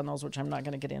quotes on those, which I'm not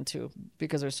going to get into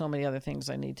because there's so many other things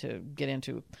I need to get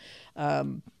into.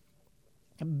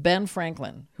 Ben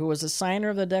Franklin, who was a signer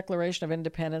of the Declaration of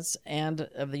Independence and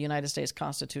of the United States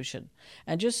Constitution.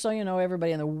 And just so you know,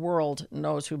 everybody in the world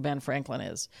knows who Ben Franklin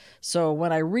is. So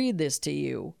when I read this to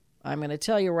you, I'm going to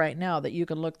tell you right now that you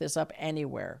can look this up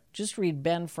anywhere. Just read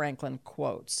Ben Franklin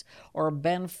quotes or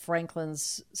Ben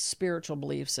Franklin's spiritual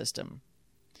belief system.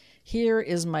 Here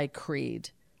is my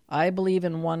creed. I believe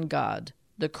in one God,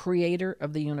 the creator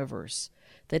of the universe,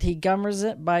 that he governs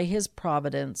it by his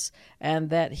providence, and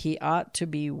that he ought to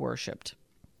be worshipped.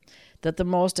 That the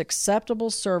most acceptable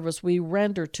service we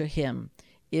render to him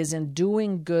is in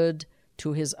doing good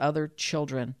to his other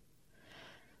children.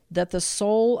 That the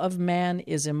soul of man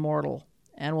is immortal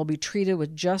and will be treated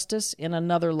with justice in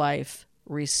another life,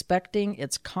 respecting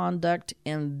its conduct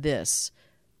in this.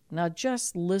 Now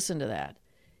just listen to that.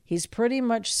 He's pretty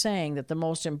much saying that the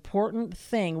most important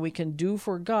thing we can do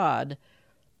for God,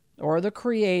 or the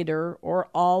Creator, or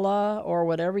Allah, or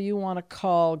whatever you want to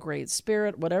call Great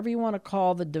Spirit, whatever you want to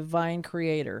call the Divine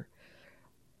Creator,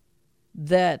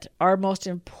 that our most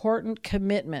important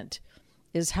commitment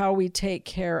is how we take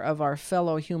care of our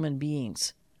fellow human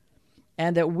beings,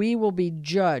 and that we will be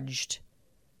judged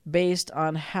based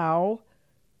on how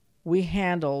we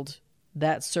handled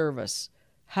that service,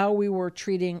 how we were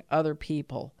treating other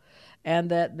people,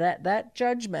 and that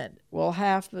judgment will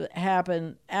have to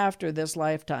happen after this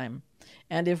lifetime.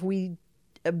 And if we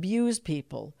abuse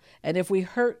people and if we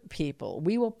hurt people,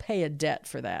 we will pay a debt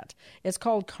for that. It's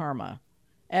called karma.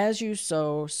 As you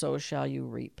sow, so shall you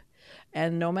reap.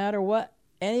 And no matter what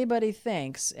anybody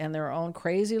thinks in their own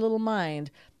crazy little mind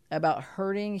about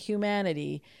hurting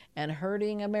humanity and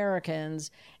hurting Americans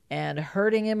and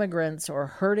hurting immigrants or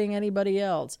hurting anybody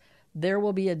else, there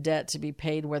will be a debt to be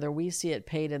paid whether we see it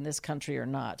paid in this country or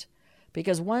not.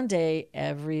 Because one day,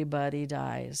 everybody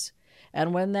dies.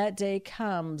 And when that day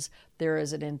comes, there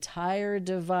is an entire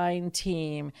divine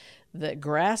team that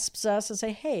grasps us and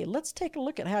say, hey, let's take a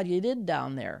look at how you did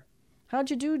down there. How'd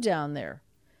you do down there?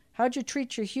 How'd you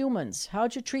treat your humans?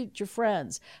 How'd you treat your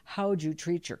friends? How'd you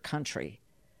treat your country?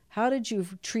 How did you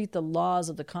treat the laws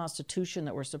of the Constitution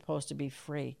that were supposed to be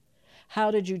free? How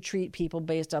did you treat people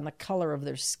based on the color of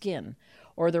their skin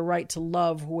or the right to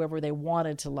love whoever they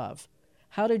wanted to love?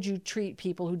 How did you treat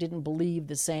people who didn't believe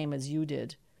the same as you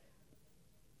did?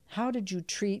 How did you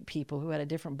treat people who had a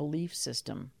different belief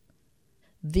system?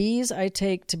 These I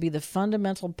take to be the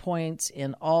fundamental points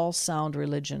in all sound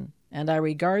religion, and I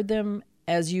regard them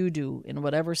as you do in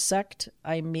whatever sect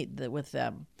I meet with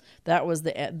them. That was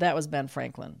Ben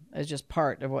Franklin. It's just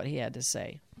part of what he had to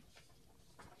say.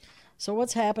 So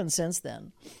what's happened since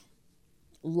then?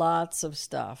 Lots of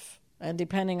stuff. And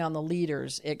depending on the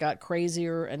leaders, it got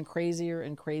crazier and crazier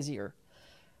and crazier.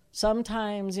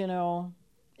 Sometimes,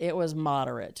 it was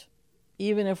moderate.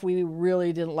 Even if we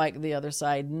really didn't like the other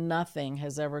side, nothing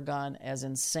has ever gone as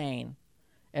insane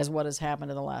as what has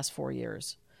happened in the last 4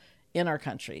 years in our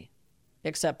country,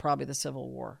 except probably the Civil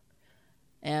War.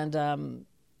 And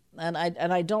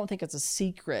I don't think it's a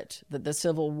secret that the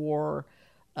Civil War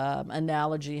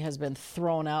analogy has been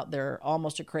thrown out there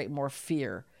almost to create more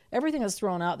fear. Everything that's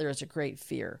thrown out there is to create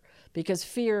fear, because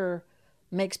fear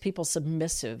makes people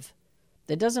submissive.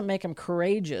 It doesn't make them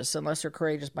courageous unless they're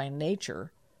courageous by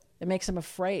nature. It makes them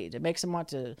afraid. It makes them want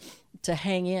to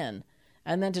hang in,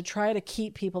 and then to try to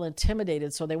keep people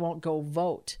intimidated so they won't go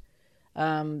vote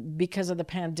because of the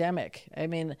pandemic. I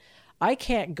mean, I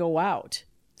can't go out.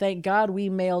 Thank God we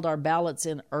mailed our ballots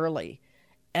in early.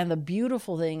 And the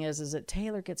beautiful thing is that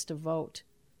Taylor gets to vote.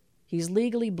 He's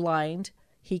legally blind.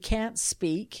 He can't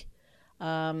speak.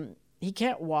 He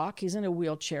can't walk. He's in a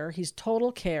wheelchair. He's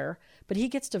total care, but he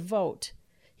gets to vote.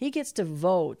 He gets to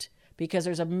vote because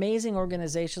there's amazing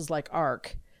organizations like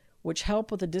ARC, which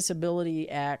help with the disability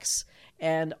acts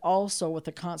and also with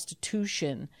the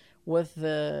Constitution, with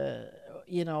the,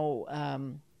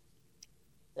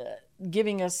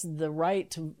 giving us the right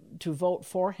to vote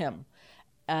for him,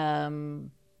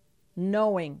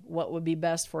 knowing what would be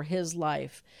best for his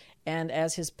life, and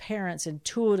as his parents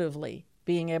intuitively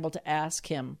being able to ask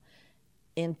him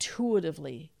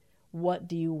intuitively, what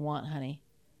do you want, honey?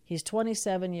 He's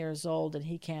 27 years old and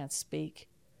he can't speak,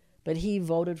 but he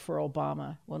voted for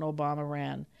Obama when Obama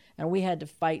ran, and we had to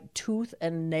fight tooth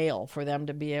and nail for them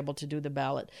to be able to do the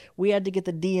ballot. We had to get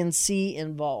the DNC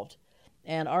involved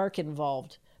and ARC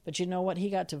involved, but you know what? He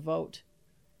got to vote,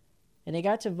 and he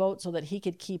got to vote so that he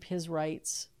could keep his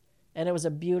rights. And it was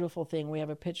a beautiful thing. We have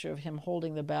a picture of him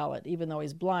holding the ballot. Even though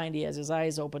he's blind, he has his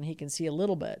eyes open. He can see a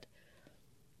little bit.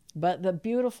 But the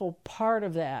beautiful part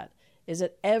of that is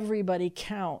that everybody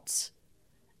counts.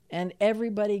 And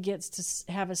everybody gets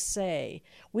to have a say.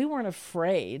 We weren't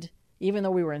afraid, even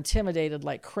though we were intimidated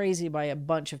like crazy by a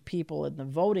bunch of people in the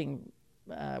voting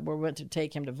where we went to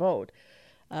take him to vote.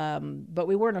 But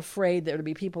we weren't afraid there would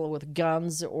be people with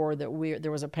guns or that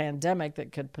there was a pandemic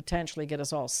that could potentially get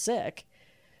us all sick.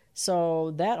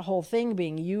 So that whole thing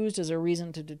being used as a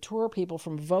reason to deter people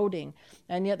from voting,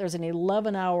 and yet there's an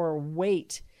 11-hour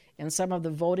wait in some of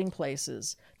the voting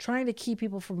places, trying to keep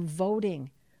people from voting,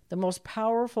 the most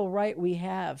powerful right we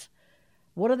have.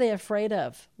 What are they afraid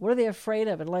of? What are they afraid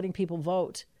of in letting people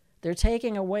vote? They're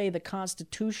taking away the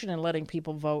Constitution and letting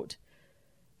people vote.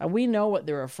 We know what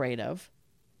they're afraid of.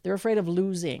 They're afraid of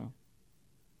losing.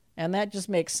 And that just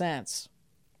makes sense.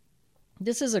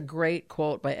 This is a great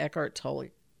quote by Eckhart Tolle,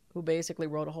 who basically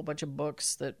wrote a whole bunch of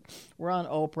books that were on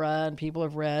Oprah and people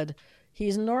have read.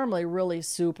 He's normally really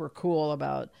super cool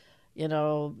about,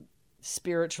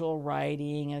 spiritual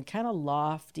writing and kind of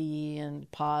lofty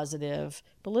and positive.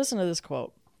 But listen to this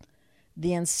quote.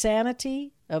 The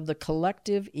insanity of the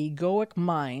collective egoic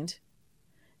mind,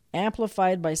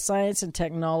 amplified by science and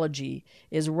technology,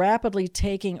 is rapidly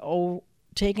taking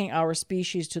our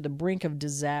species to the brink of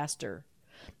disaster.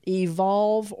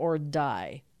 Evolve or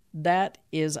die. That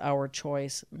is our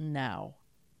choice now.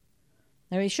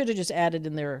 Now, he should have just added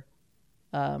in their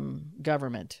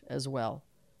government as well.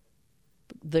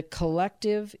 The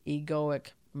collective egoic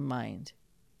mind.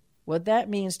 What that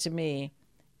means to me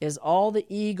is all the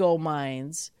ego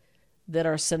minds that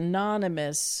are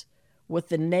synonymous with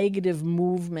the negative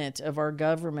movement of our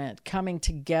government coming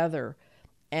together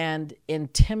and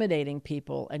intimidating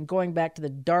people and going back to the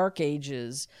dark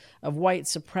ages of white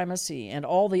supremacy and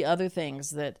all the other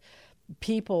things that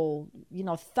people,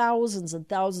 thousands and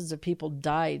thousands of people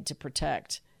died to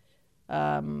protect.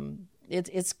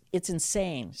 It's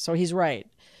insane. So he's right.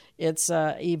 It's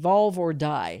evolve or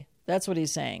die. That's what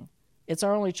he's saying. It's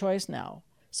our only choice now.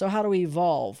 So how do we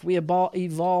evolve? We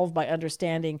evolve by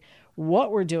understanding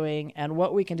what we're doing and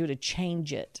what we can do to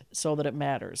change it so that it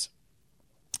matters.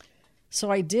 So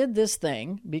I did this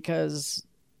thing because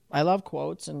I love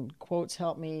quotes, and quotes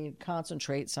help me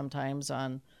concentrate sometimes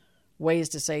on ways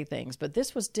to say things. But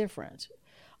this was different.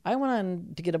 I went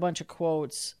on to get a bunch of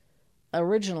quotes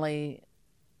originally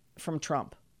from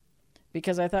Trump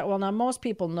because I thought, well, now most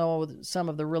people know some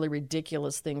of the really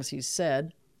ridiculous things he's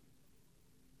said.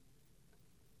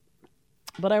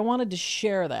 But I wanted to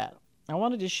share that. I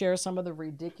wanted to share some of the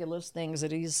ridiculous things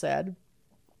that he's said.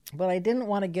 But I didn't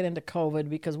want to get into COVID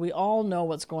because we all know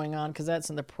what's going on because that's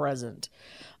in the present.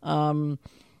 And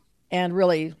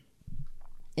really,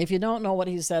 if you don't know what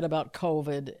he said about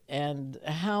COVID and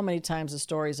how many times the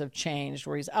stories have changed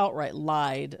where he's outright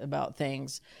lied about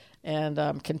things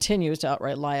and continues to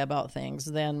outright lie about things,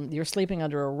 then you're sleeping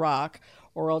under a rock,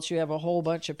 or else you have a whole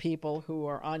bunch of people who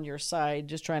are on your side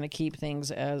just trying to keep things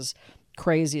as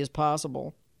crazy as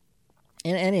possible.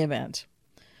 In any event,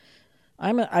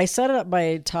 I set it up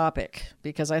by topic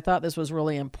because I thought this was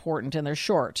really important, and they're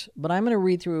short, but I'm going to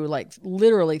read through like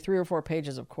literally 3 or 4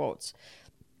 pages of quotes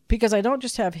because I don't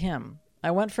just have him. I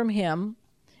went from him,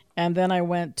 and then I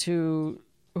went to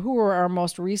who are our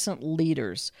most recent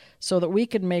leaders so that we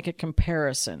could make a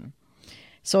comparison.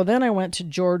 So then I went to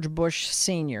George Bush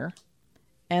Sr.,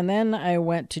 and then I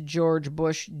went to George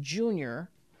Bush Jr.,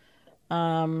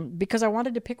 because I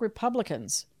wanted to pick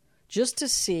Republicans just to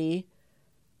see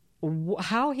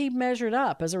how he measured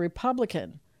up as a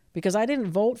Republican, because I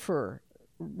didn't vote for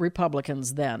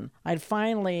Republicans then. I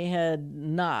finally had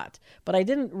not, but I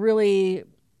didn't really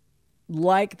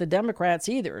like the Democrats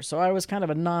either, so I was kind of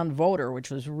a non-voter, which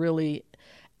was really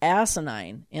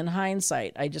asinine in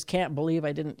hindsight. I just can't believe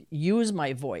I didn't use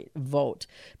my vote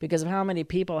because of how many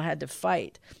people had to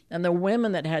fight and the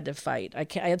women that had to fight.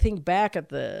 I think back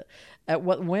at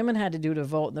what women had to do to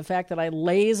vote, and the fact that I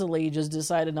lazily just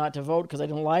decided not to vote because I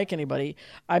didn't like anybody.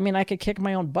 I mean, I could kick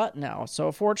my own butt now.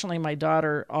 So fortunately, my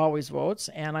daughter always votes,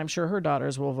 and I'm sure her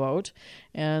daughters will vote,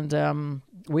 and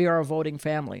we are a voting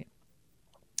family.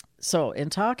 So in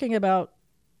talking about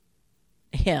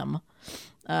him,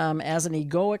 as an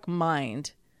egoic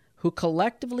mind who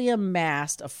collectively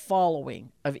amassed a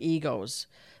following of egos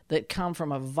that come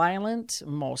from a violent,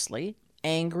 mostly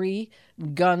angry,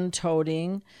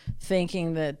 gun-toting,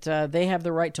 thinking that they have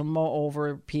the right to mow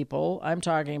over people. I'm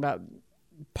talking about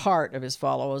part of his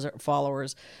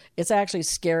followers. It's actually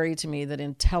scary to me that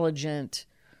intelligent,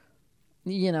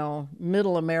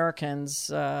 middle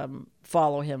Americans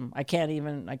follow him. I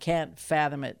can't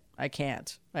fathom it.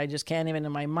 I just can't even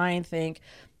in my mind think,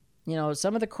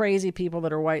 some of the crazy people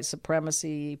that are white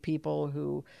supremacy people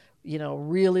who,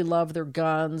 really love their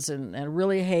guns and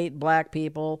really hate black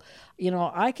people.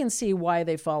 I can see why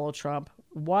they follow Trump,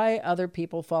 why other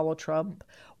people follow Trump,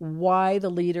 why the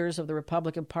leaders of the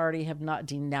Republican Party have not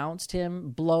denounced him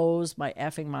blows my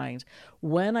effing mind.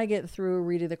 When I get through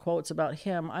reading the quotes about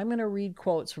him, I'm going to read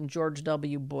quotes from George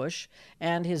W. Bush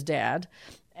and his dad,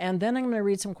 and then I'm going to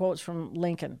read some quotes from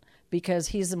Lincoln, because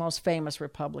he's the most famous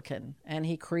Republican, and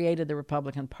he created the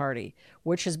Republican Party,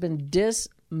 which has been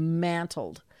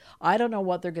dismantled. I don't know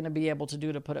what they're going to be able to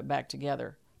do to put it back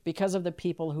together because of the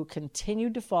people who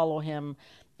continued to follow him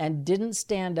and didn't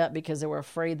stand up because they were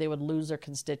afraid they would lose their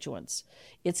constituents.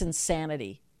 It's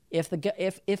insanity. If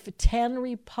 10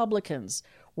 Republicans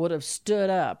would have stood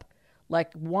up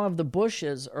like one of the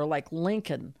Bushes or like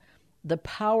Lincoln, the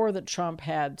power that Trump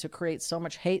had to create so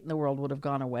much hate in the world would have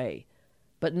gone away.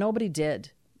 But nobody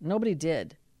did. Nobody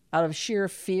did. Out of sheer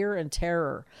fear and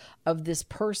terror of this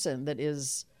person that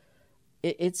is,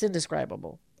 it's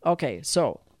indescribable. Okay,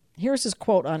 so here's his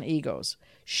quote on egos.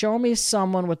 "Show me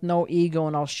someone with no ego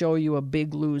and I'll show you a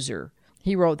big loser."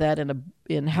 He wrote that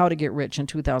in How to Get Rich in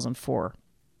 2004.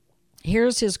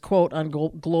 Here's his quote on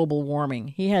global warming.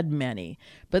 He had many,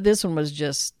 but this one was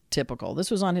just typical.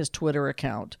 This was on his Twitter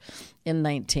account in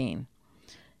 2019.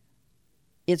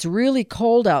 "It's really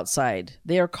cold outside.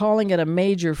 They are calling it a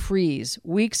major freeze,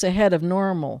 weeks ahead of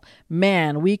normal.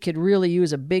 Man, we could really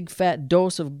use a big fat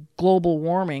dose of global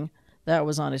warming." That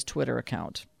was on his Twitter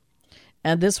account.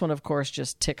 And this one, of course,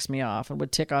 just ticks me off and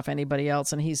would tick off anybody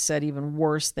else. And he's said even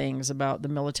worse things about the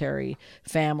military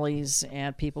families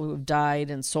and people who have died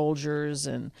and soldiers.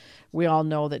 And we all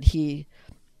know that he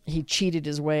cheated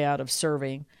his way out of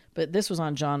serving. But this was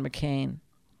on John McCain.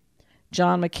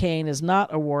 John McCain is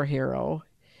not a war hero.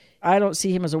 I don't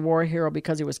see him as a war hero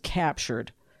because he was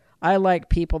captured. I like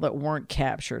people that weren't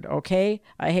captured, okay?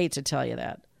 I hate to tell you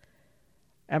that.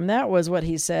 And that was what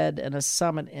he said in a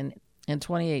summit in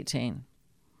 2018.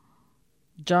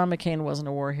 John McCain wasn't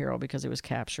a war hero because he was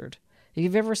captured. If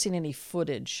you've ever seen any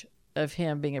footage of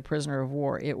him being a prisoner of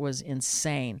war, it was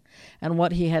insane. And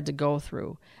what he had to go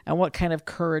through and what kind of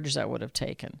courage that would have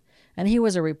taken. And he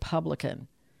was a Republican.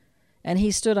 And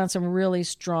he stood on some really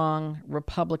strong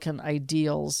Republican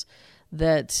ideals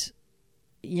that,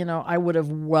 I would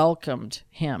have welcomed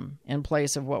him in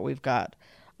place of what we've got.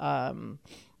 And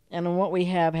what we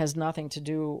have has nothing to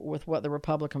do with what the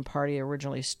Republican Party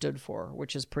originally stood for,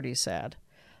 which is pretty sad.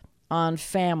 On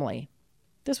family,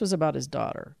 this was about his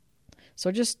daughter.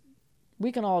 So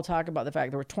we can all talk about the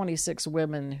fact there were 26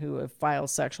 women who have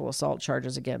filed sexual assault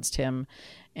charges against him,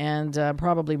 and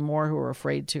probably more who are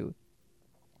afraid to.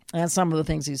 And some of the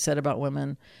things he said about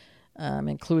women,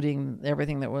 including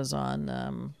everything that was on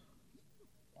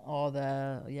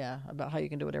about how you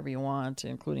can do whatever you want,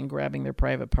 including grabbing their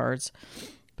private parts.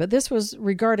 But this was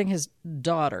regarding his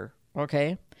daughter,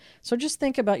 okay? So just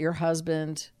think about your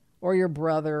husband or your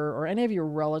brother or any of your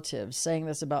relatives saying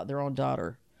this about their own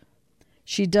daughter.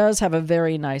 "She does have a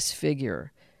very nice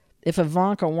figure. If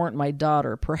Ivanka weren't my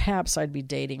daughter, perhaps I'd be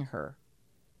dating her."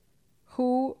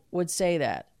 Who would say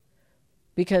that?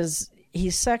 Because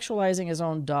he's sexualizing his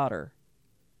own daughter.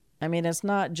 I mean, it's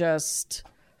not just...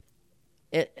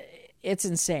 It's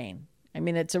insane. I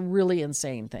mean, it's a really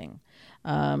insane thing.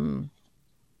 And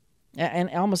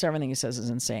almost everything he says is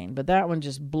insane. But that one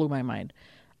just blew my mind.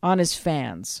 On his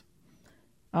fans.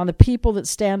 On the people that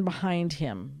stand behind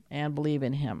him and believe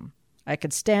in him. "I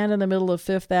could stand in the middle of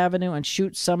Fifth Avenue and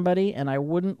shoot somebody and I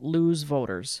wouldn't lose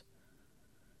voters."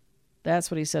 That's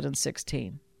what he said in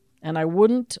 2016. And I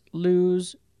wouldn't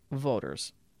lose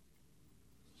voters.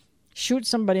 Shoot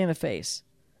somebody in the face.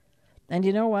 And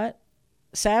you know what?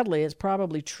 Sadly, it's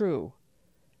probably true.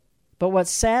 But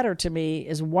what's sadder to me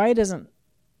is why don't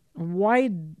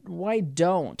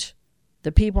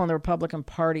the people in the Republican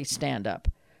Party stand up?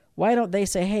 Why don't they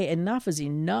say, hey, enough is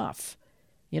enough?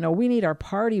 We need our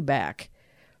party back.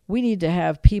 We need to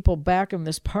have people back in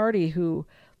this party who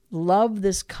love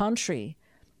this country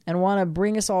and want to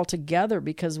bring us all together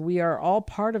because we are all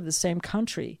part of the same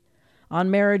country.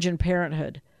 On marriage and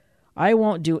parenthood, I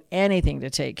won't do anything to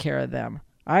take care of them.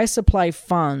 I supply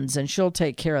funds and she'll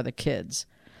take care of the kids.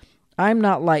 I'm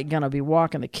not going to be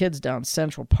walking the kids down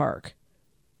Central Park.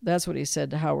 That's what he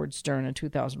said to Howard Stern in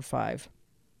 2005.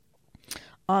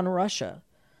 On Russia,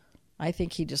 I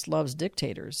think he just loves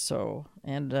dictators. So,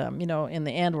 and in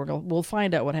the end, we'll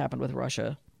find out what happened with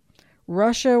Russia.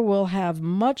 Russia will have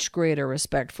much greater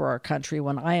respect for our country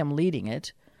when I am leading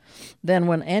it than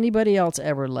when anybody else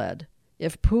ever led.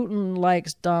 If Putin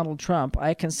likes Donald Trump,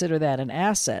 I consider that an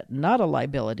asset, not a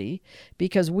liability,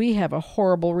 because we have a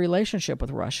horrible relationship with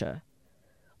Russia.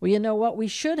 Well, you know what? We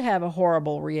should have a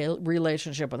horrible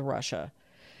relationship with Russia.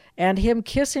 And him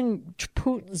kissing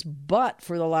Putin's butt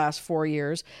for the last 4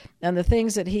 years and the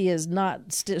things that he has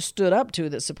not stood up to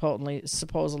that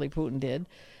supposedly Putin did,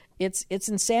 it's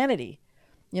insanity.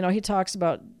 He talks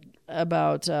about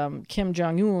Kim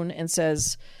Jong-un and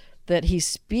says that he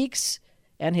speaks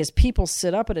and his people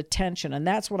sit up at attention, and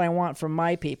that's what I want from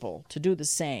my people, to do the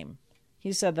same.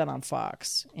 He said that on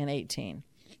Fox in 2018.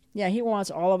 Yeah, he wants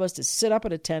all of us to sit up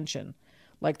at attention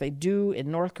like they do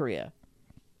in North Korea.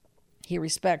 He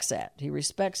respects that. He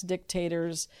respects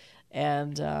dictators,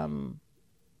 and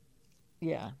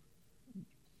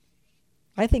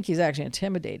I think he's actually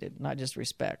intimidated, not just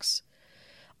respects.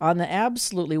 On the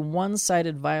absolutely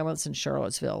one-sided violence in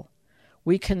Charlottesville,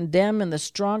 we condemn in the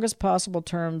strongest possible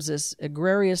terms this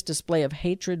egregious display of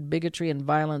hatred, bigotry, and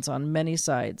violence on many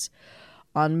sides.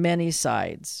 On many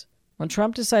sides. When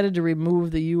Trump decided to remove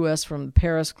the U.S. from the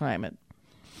Paris climate,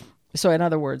 so in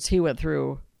other words, he went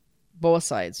through both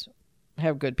sides,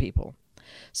 have good people.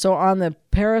 So on the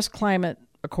Paris Climate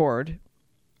Accord,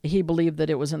 he believed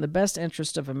that it was in the best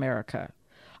interest of America.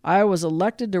 I was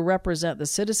elected to represent the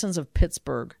citizens of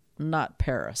Pittsburgh, not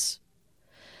Paris.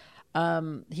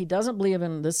 He doesn't believe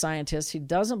in the scientists. He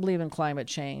doesn't believe in climate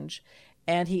change.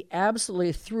 And he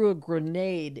absolutely threw a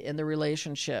grenade in the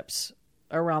relationships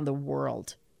around the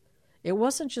world. It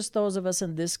wasn't just those of us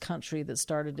in this country that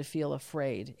started to feel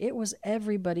afraid. It was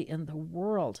everybody in the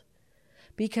world.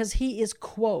 Because he is,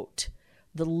 quote,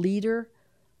 the leader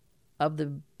of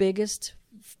the biggest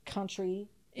country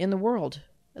in the world.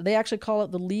 They actually call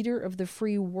it the leader of the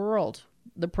free world.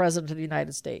 The president of the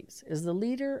United States is the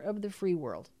leader of the free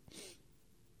world.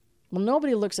 Well,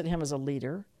 nobody looks at him as a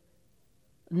leader.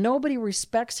 Nobody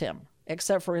respects him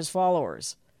except for his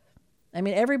followers. I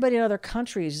mean, everybody in other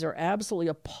countries are absolutely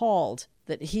appalled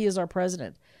that he is our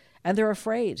president, and they're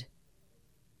afraid.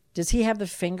 Does he have the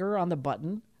finger on the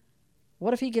button?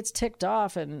 What if he gets ticked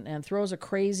off and throws a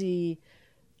crazy,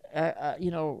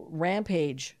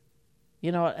 rampage,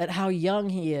 at how young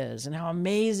he is and how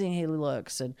amazing he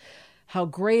looks and how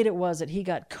great it was that he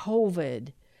got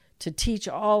COVID to teach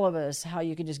all of us how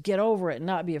you can just get over it and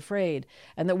not be afraid,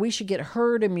 and that we should get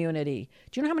herd immunity.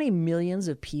 Do you know how many millions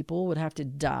of people would have to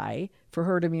die for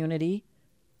herd immunity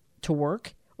to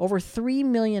work? Over 3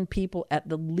 million people at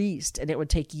the least, and it would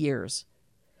take years.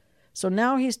 So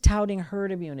now he's touting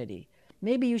herd immunity.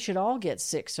 Maybe you should all get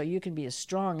sick so you can be as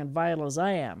strong and vital as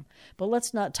I am. But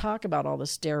let's not talk about all the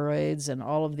steroids and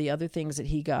all of the other things that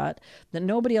he got that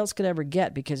nobody else could ever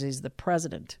get because he's the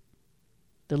president,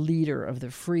 the leader of the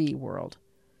free world.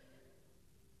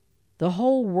 The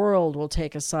whole world will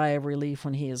take a sigh of relief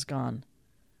when he is gone.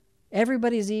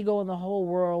 Everybody's ego in the whole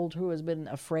world who has been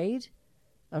afraid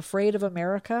of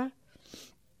America,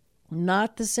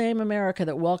 not the same America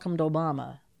that welcomed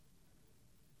Obama.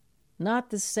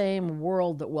 Not the same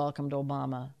world that welcomed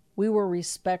Obama. We were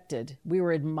respected. We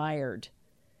were admired.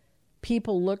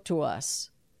 People looked to us.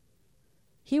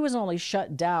 He was only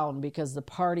shut down because the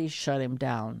party shut him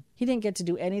down. He didn't get to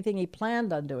do anything he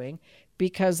planned on doing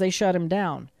because they shut him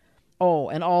down. Oh,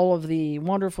 and all of the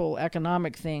wonderful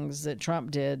economic things that Trump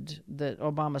did that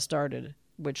Obama started,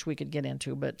 which we could get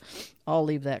into, but I'll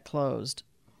leave that closed.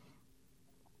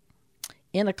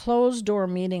 In a closed-door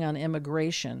meeting on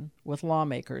immigration with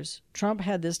lawmakers, Trump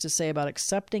had this to say about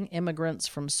accepting immigrants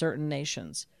from certain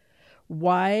nations.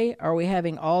 Why are we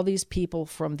having all these people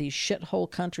from these shithole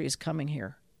countries coming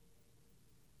here?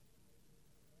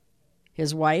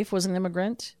 His wife was an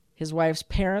immigrant. His wife's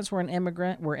parents were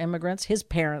immigrants. His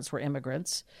parents were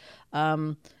immigrants.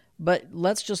 But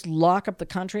let's just lock up the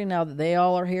country now that they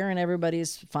all are here and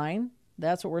everybody's fine.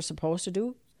 That's what we're supposed to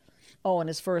do. Oh, and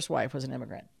his first wife was an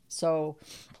immigrant. So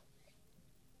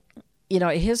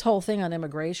his whole thing on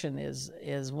immigration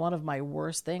is one of my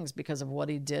worst things because of what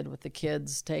he did with the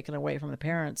kids taken away from the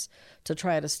parents to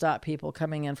try to stop people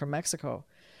coming in from Mexico.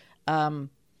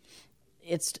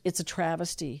 It's a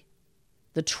travesty.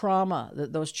 The trauma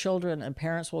that those children and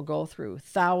parents will go through,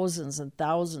 thousands and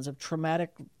thousands of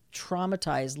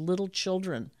traumatized little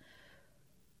children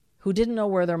who didn't know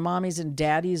where their mommies and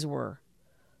daddies were.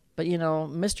 But,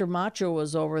 Mr. Macho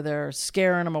was over there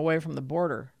scaring them away from the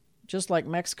border, just like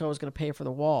Mexico is going to pay for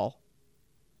the wall.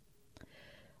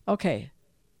 Okay,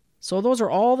 so those are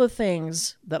all the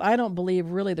things that I don't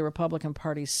believe really the Republican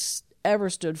Party ever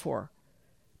stood for.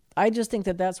 I just think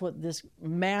that that's what this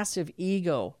massive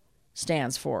ego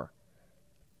stands for.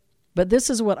 But this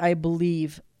is what I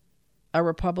believe a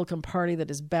Republican Party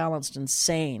that is balanced and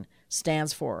sane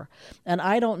stands for. And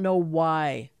I don't know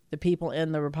why the people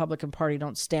in the Republican Party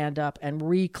don't stand up and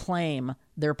reclaim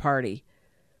their party,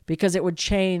 because it would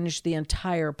change the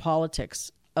entire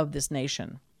politics of this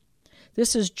nation.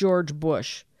 This is George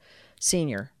Bush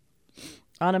Sr.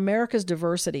 On America's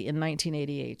diversity in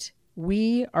 1988.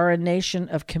 We are a nation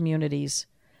of communities,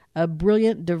 a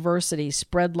brilliant diversity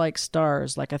spread like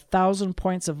stars, like 1,000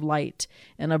 points of light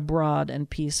in a broad and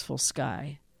peaceful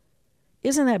sky.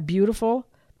 Isn't that beautiful?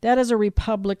 That is a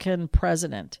Republican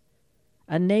president.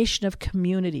 A nation of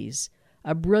communities,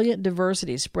 a brilliant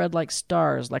diversity spread like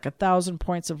stars, like 1,000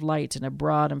 points of light in a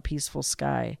broad and peaceful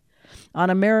sky. On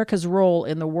America's role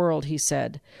in the world, he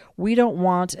said, we don't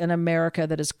want an America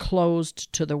that is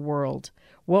closed to the world.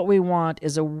 What we want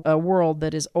is a world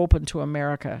that is open to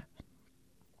America.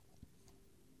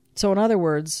 So in other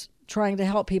words, trying to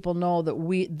help people know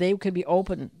that they could be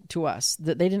open to us,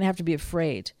 that they didn't have to be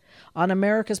afraid. On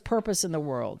America's purpose in the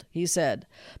world, he said,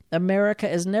 America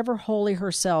is never wholly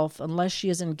herself unless she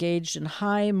is engaged in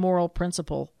high moral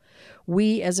principle.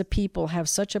 We as a people have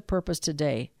such a purpose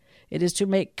today. It is to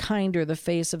make kinder the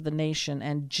face of the nation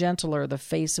and gentler the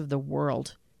face of the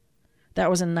world. That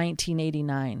was in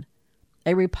 1989.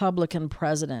 A Republican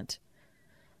president.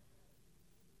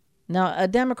 Now, a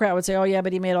Democrat would say, oh, yeah,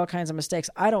 but he made all kinds of mistakes.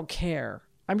 I don't care.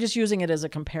 I'm just using it as a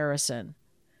comparison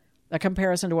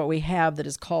to what we have that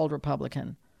is called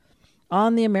Republican.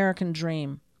 On the American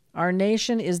dream, our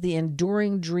nation is the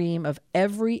enduring dream of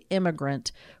every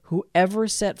immigrant who ever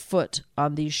set foot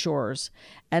on these shores,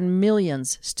 and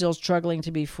millions still struggling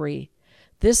to be free.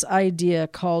 This idea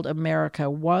called America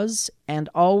was and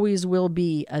always will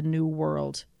be a new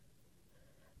world.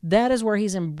 That is where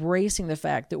he's embracing the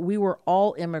fact that we were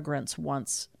all immigrants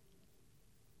once,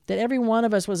 that every one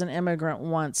of us was an immigrant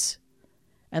once,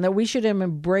 and that we should be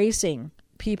embracing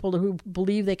people who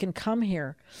believe they can come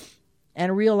here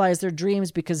and realize their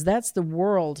dreams, because that's the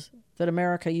world that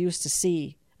America used to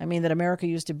see. That America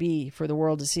used to be for the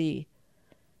world to see.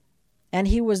 And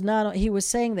he was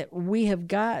saying that we have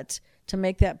got to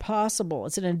make that possible.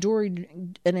 It's an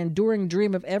enduring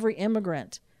dream of every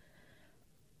immigrant.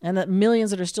 And that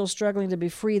millions that are still struggling to be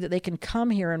free, that they can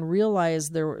come here and realize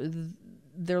their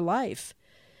life.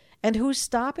 And who's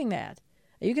stopping that?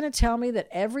 Are you going to tell me that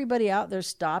everybody out there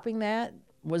stopping that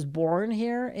was born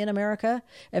here in America?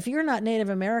 If you're not Native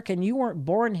American, you weren't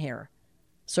born here.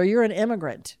 So you're an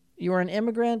immigrant. You are an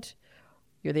immigrant,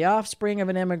 you're the offspring of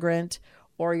an immigrant,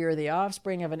 or you're the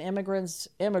offspring of an immigrant's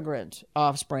immigrant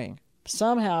offspring.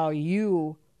 Somehow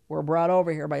you were brought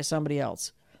over here by somebody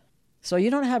else. So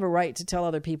you don't have a right to tell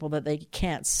other people that they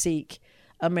can't seek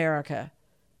America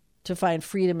to find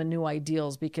freedom and new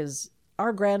ideals, because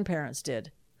our grandparents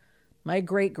did. My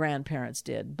great-grandparents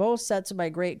did. Both sets of my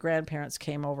great-grandparents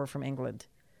came over from England.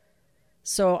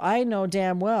 So I know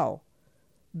damn well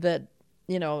that,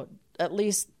 at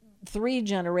least 3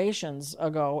 generations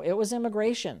ago, it was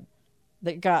immigration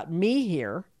that got me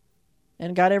here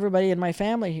and got everybody in my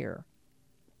family here.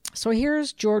 So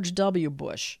here's George W.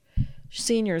 Bush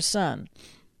Sr.'s son.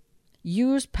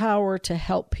 Use power to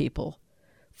help people,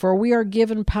 for we are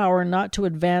given power not to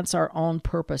advance our own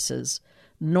purposes,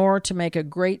 nor to make a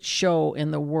great show in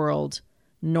the world,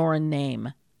 nor a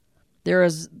name. There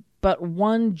is but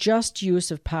one just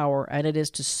use of power, and it is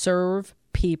to serve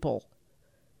people.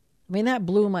 That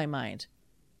blew my mind.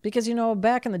 Because,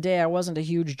 back in the day, I wasn't a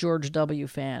huge George W.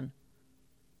 fan.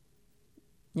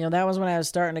 That was when I was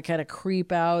starting to kind of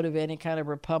creep out of any kind of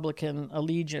Republican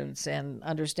allegiance and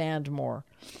understand more.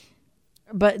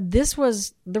 But this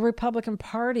was the Republican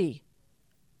Party.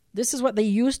 This is what they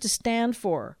used to stand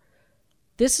for.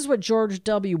 This is what George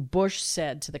W. Bush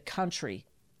said to the country.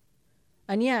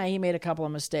 And yeah, he made a couple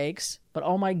of mistakes, but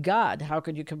oh my God, how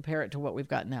could you compare it to what we've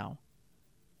got now?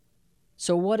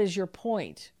 So what is your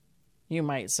point, you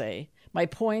might say? My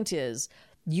point is,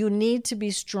 you need to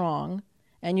be strong,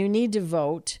 and you need to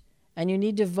vote, and you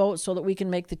need to vote so that we can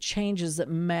make the changes that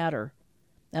matter.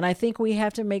 And I think we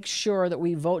have to make sure that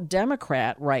we vote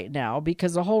Democrat right now,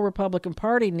 because the whole Republican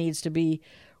Party needs to be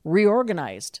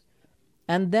reorganized.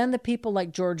 And then the people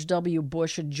like George W.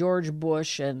 Bush and George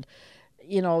Bush and,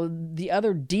 the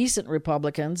other decent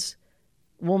Republicans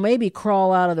will maybe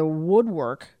crawl out of the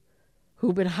woodwork,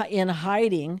 who've been in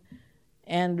hiding,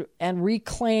 and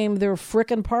reclaim their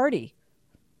frickin' party.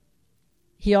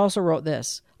 He also wrote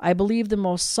this: I believe the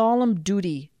most solemn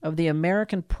duty of the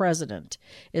American president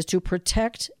is to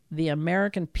protect the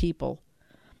American people.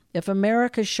 If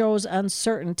America shows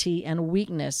uncertainty and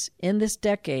weakness in this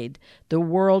decade, the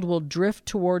world will drift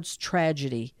towards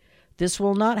tragedy. This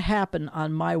will not happen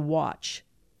on my watch.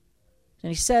 And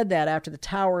he said that after the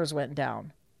towers went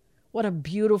down. What a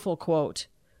beautiful quote.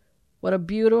 What a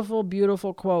beautiful,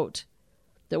 beautiful quote.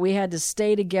 That we had to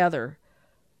stay together,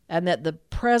 and that the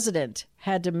president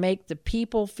had to make the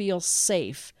people feel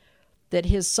safe, that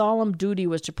his solemn duty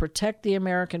was to protect the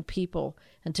American people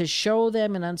and to show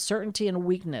them in uncertainty and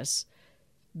weakness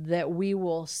that we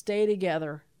will stay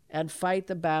together and fight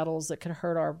the battles that can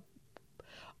hurt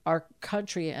our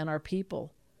country and our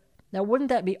people. Now, wouldn't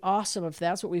that be awesome if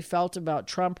that's what we felt about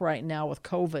Trump right now with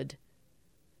COVID?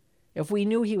 If we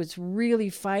knew he was really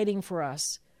fighting for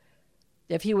us,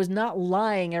 if he was not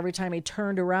lying every time he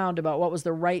turned around about what was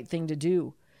the right thing to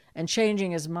do, and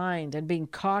changing his mind and being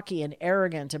cocky and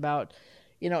arrogant about,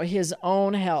 his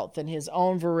own health and his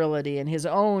own virility and his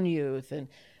own youth and,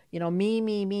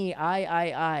 me,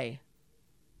 I.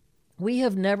 We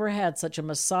have never had such a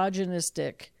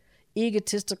misogynistic,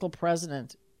 egotistical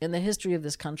president in the history of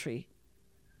this country.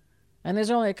 And there's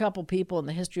only a couple people in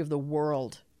the history of the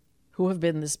world who have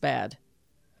been this bad.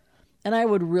 And I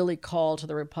would really call to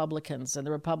the Republicans and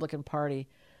the Republican Party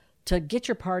to get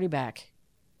your party back.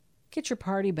 Get your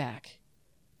party back.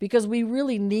 Because we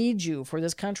really need you for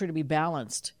this country to be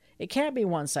balanced. It can't be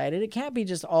one-sided. It can't be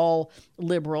just all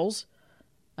liberals.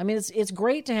 I mean, it's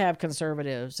great to have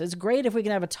conservatives. It's great if we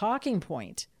can have a talking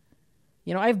point.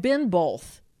 I've been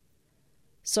both.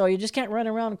 So you just can't run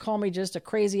around and call me just a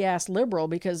crazy-ass liberal,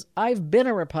 because I've been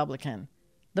a Republican.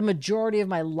 The majority of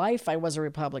my life I was a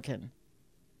Republican.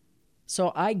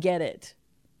 So I get it.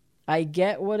 I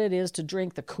get what it is to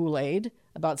drink the Kool-Aid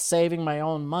about saving my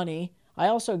own money. I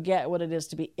also get what it is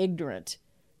to be ignorant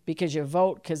because you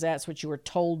vote because that's what you were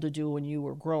told to do when you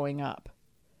were growing up.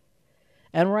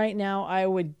 And right now, I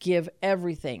would give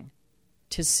everything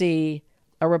to see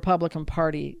a Republican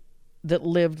Party that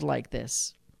lived like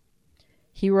this.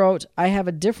 He wrote, I have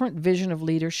a different vision of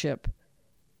leadership.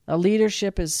 A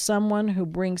leadership is someone who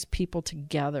brings people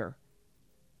together.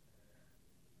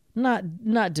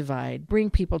 Not divide, bring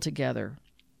people together.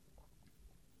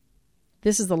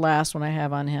 This is the last one I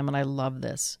have on him, and I love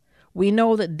this. We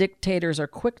know that dictators are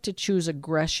quick to choose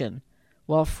aggression,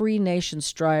 while free nations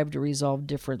strive to resolve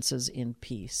differences in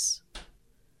peace.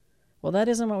 Well, that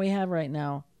isn't what we have right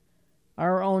now.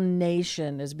 Our own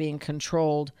nation is being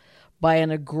controlled by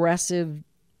an aggressive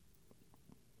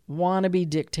wannabe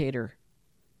dictator.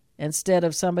 Instead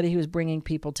of somebody who's bringing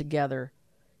people together,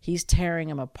 he's tearing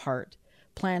them apart,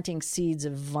 planting seeds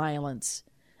of violence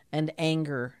and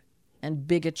anger and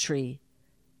bigotry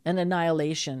and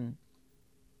annihilation.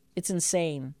 It's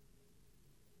insane.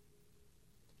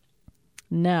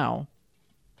 Now,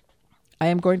 I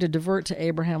am going to divert to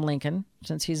Abraham Lincoln,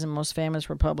 since he's the most famous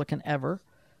Republican ever,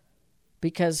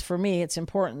 because for me it's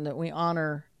important that we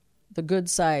honor the good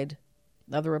side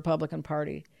of the Republican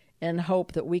Party and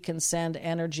hope that we can send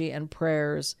energy and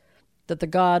prayers that the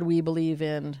God we believe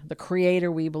in, the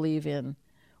Creator we believe in,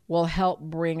 will help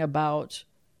bring about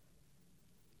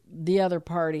the other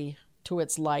party to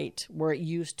its light where it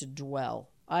used to dwell.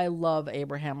 I love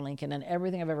Abraham Lincoln and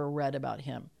everything I've ever read about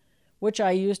him, which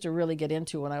I used to really get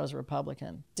into when I was a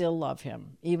Republican. Still love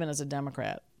him, even as a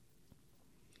Democrat.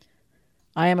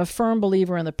 I am a firm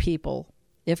believer in the people.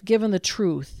 If given the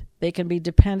truth, they can be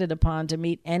depended upon to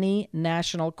meet any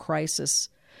national crisis.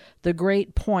 The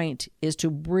great point is to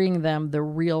bring them the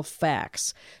real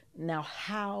facts. Now,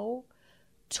 how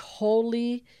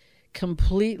totally,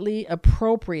 completely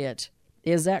appropriate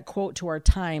is that quote to our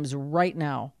times right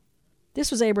now?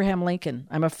 This was Abraham Lincoln.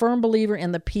 I'm a firm believer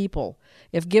in the people.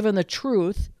 If given the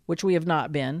truth, which we have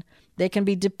not been, they can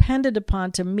be depended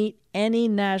upon to meet any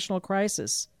national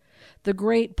crisis. The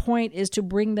great point is to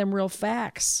bring them real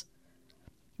facts.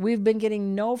 We've been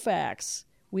getting no facts.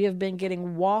 We have been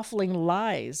getting waffling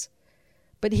lies.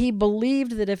 But he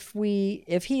believed that if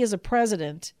he as a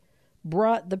president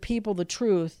brought the people the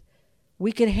truth,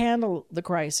 we could handle the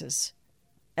crisis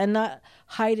and not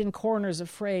hide in corners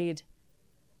afraid,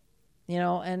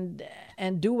 and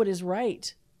do what is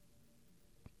right.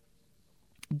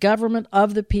 Government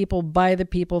of the people, by the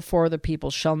people, for the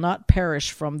people, shall not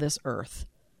perish from this earth.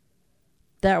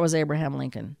 That was Abraham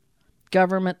Lincoln.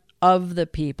 Government of the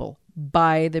people,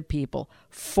 by the people,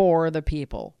 for the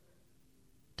people.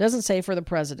 Doesn't say for the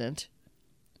president.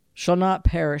 Shall not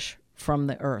perish from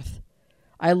the earth.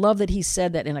 I love that he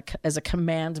said that as a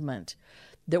commandment,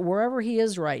 that wherever he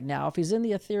is right now, if he's in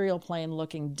the ethereal plane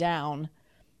looking down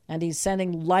and he's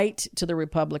sending light to the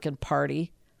Republican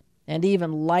Party and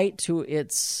even light to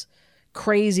its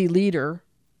crazy leader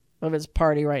of its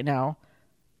party right now,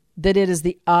 that it is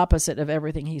the opposite of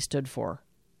everything he stood for.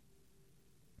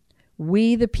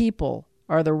 We, the people,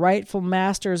 are the rightful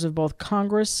masters of both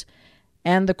Congress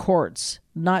and the courts,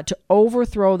 not to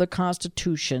overthrow the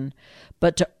Constitution,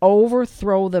 but to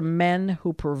overthrow the men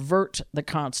who pervert the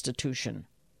Constitution.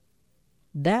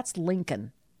 That's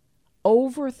Lincoln.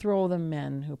 Overthrow the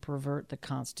men who pervert the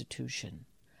Constitution.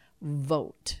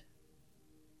 Vote.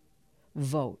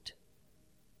 Vote.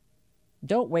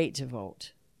 Don't wait to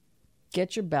vote.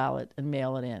 Get your ballot and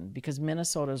mail it in, because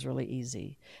Minnesota is really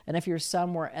easy. And if you're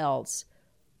somewhere else,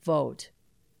 vote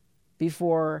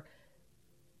before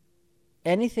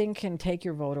anything can take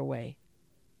your vote away.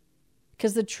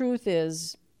 Because the truth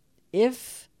is,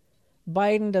 if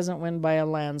Biden doesn't win by a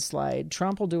landslide,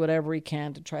 Trump will do whatever he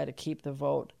can to try to keep the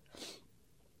vote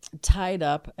tied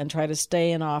up and try to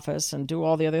stay in office and do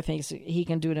all the other things he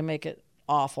can do to make it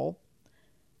awful.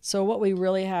 So what we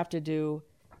really have to do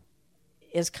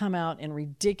is come out in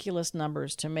ridiculous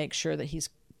numbers to make sure that he's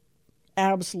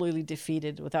absolutely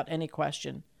defeated without any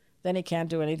question. Then he can't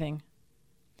do anything.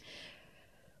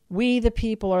 We, the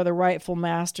people, are the rightful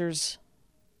masters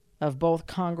of both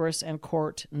Congress and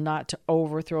court, not to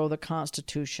overthrow the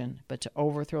Constitution, but to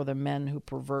overthrow the men who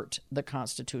pervert the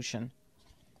Constitution.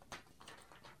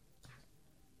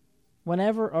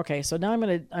 So now I'm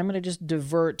gonna just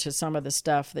divert to some of the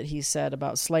stuff that he said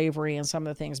about slavery and some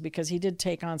of the things, because he did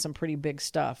take on some pretty big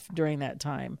stuff during that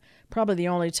time. Probably the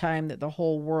only time that the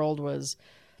whole world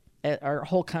our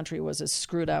whole country was as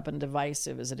screwed up and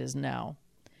divisive as it is now.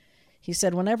 He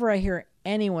said, whenever I hear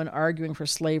anyone arguing for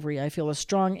slavery, I feel a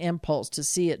strong impulse to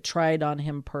see it tried on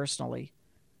him personally.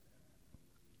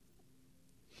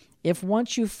 If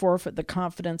once you forfeit the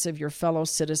confidence of your fellow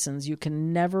citizens, you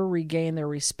can never regain their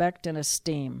respect and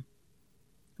esteem.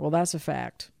 Well, that's a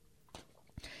fact.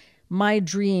 My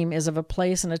dream is of a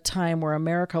place and a time where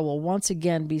America will once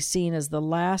again be seen as the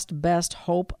last best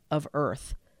hope of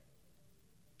earth.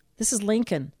 This is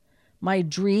Lincoln. My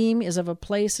dream is of a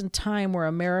place and time where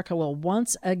America will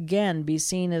once again be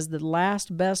seen as the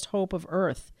last best hope of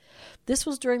earth. This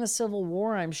was during the Civil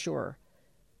War, I'm sure.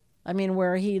 I mean,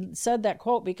 where he said that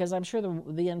quote, because I'm sure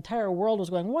the entire world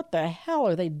was going, what the hell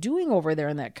are they doing over there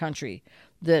in that country,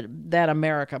 that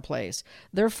America place?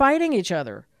 They're fighting each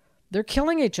other. They're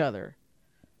killing each other.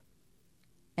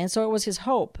 And so it was his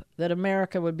hope that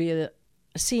America would be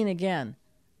seen again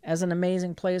as an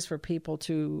amazing place for people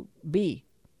to be.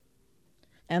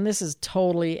 And this is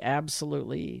totally,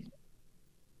 absolutely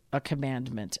a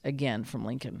commandment, again, from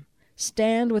Lincoln.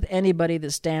 Stand with anybody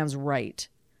that stands right.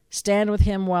 Stand with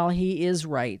him while he is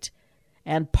right,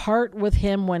 and part with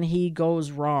him when he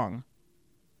goes wrong.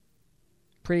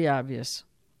 Pretty obvious.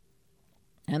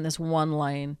 And this one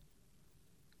line,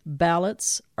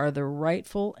 ballots are the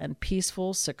rightful and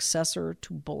peaceful successor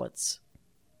to bullets.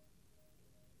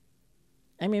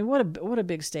 I mean, what a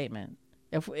big statement.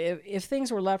 If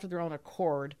things were left of their own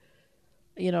accord,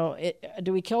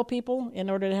 do we kill people in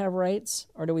order to have rights,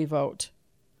 or do we vote?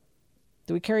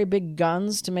 Do we carry big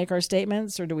guns to make our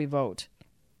statements, or do we vote?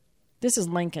 This is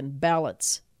Lincoln.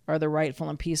 Ballots are the rightful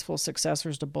and peaceful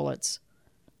successors to bullets.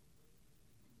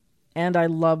 And I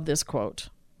love this quote.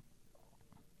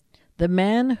 The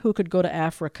man who could go to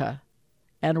Africa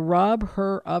and rob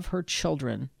her of her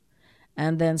children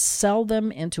and then sell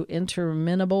them into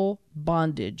interminable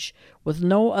bondage with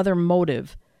no other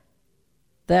motive,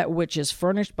 that which is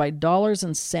furnished by dollars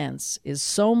and cents, is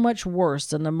so much worse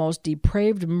than the most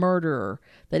depraved murderer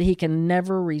that he can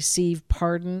never receive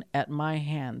pardon at my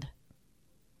hand.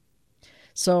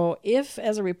 So if,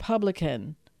 as a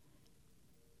Republican,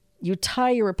 you tie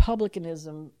your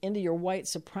republicanism into your white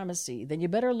supremacy, then you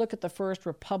better look at the first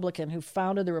Republican who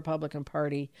founded the Republican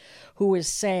Party, who is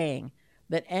saying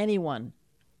that anyone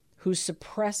who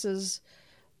suppresses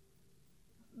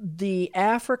the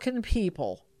African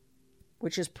people,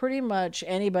 which is pretty much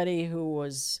anybody who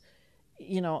was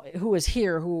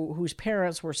here, whose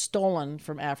parents were stolen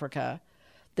from Africa,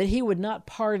 that he would not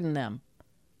pardon them,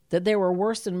 that they were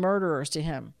worse than murderers to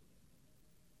him.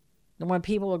 And when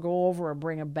people would go over and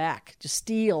bring them back, to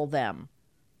steal them,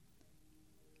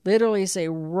 literally say,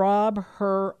 rob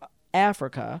her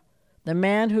Africa, The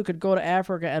man who could go to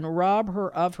Africa and rob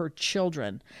her of her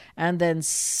children and then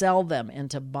sell them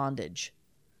into bondage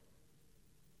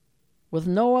with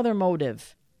no other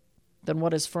motive than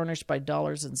what is furnished by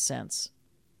dollars and cents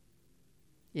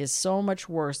is so much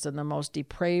worse than the most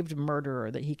depraved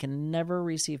murderer that he can never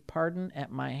receive pardon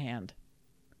at my hand.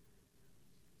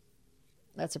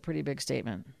 That's a pretty big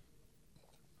statement.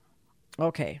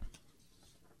 Okay.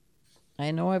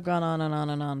 I know I've gone on and on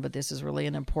and on, but this is really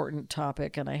an important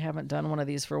topic, and I haven't done one of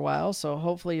these for a while, so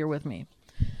hopefully you're with me,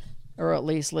 or at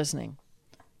least listening.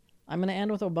 I'm going to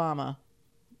end with Obama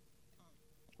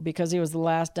because he was the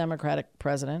last Democratic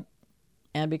president,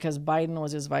 and because Biden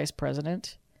was his vice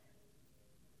president.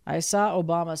 I saw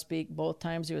Obama speak both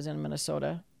times he was in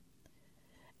Minnesota,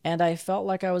 and I felt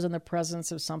like I was in the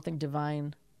presence of something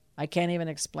divine. I can't even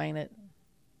explain it.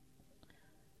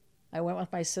 I went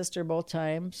with my sister both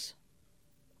times.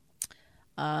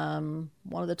 One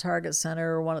at the Target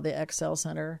Center, one at the XL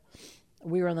Center.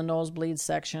 We were in the nosebleed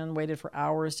section, waited for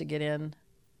hours to get in.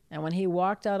 And when he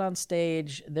walked out on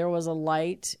stage, there was a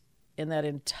light in that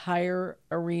entire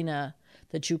arena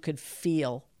that you could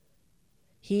feel.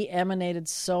 He emanated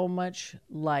so much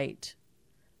light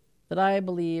that I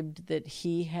believed that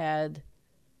he had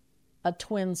a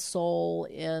twin soul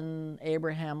in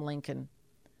Abraham Lincoln,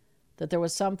 that there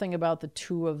was something about the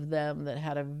two of them that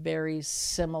had a very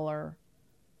similar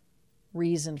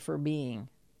reason for being.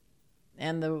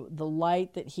 And the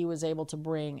light that he was able to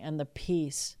bring and the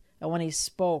peace. And when he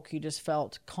spoke, you just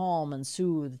felt calm and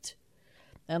soothed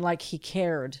and like he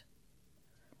cared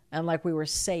and like we were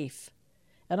safe.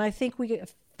 And I think we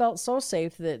felt so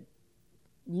safe that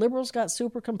liberals got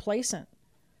super complacent.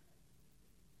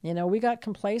 You know, we got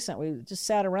complacent. We just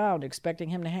sat around expecting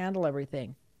him to handle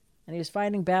everything. And he was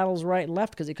fighting battles right and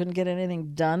left because he couldn't get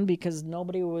anything done because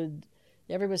everybody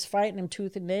was fighting him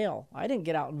tooth and nail. I didn't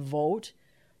get out and vote,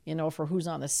 for who's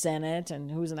on the Senate and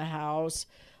who's in the House.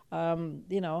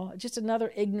 Just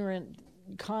another ignorant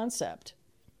concept.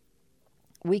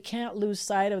 We can't lose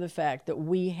sight of the fact that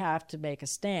we have to make a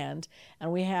stand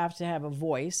and we have to have a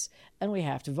voice and we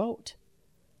have to vote.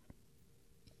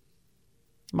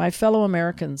 My fellow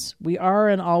Americans, we are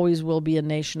and always will be a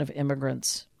nation of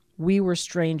immigrants. We were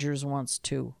strangers once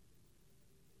too.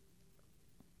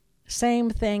 Same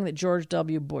thing that George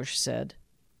W. Bush said.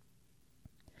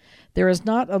 There is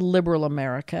not a liberal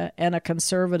America and a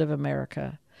conservative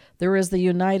America. There is the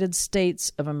United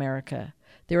States of America.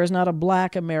 There is not a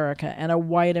black America and a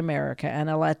white America and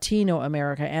a Latino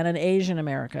America and an Asian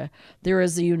America. There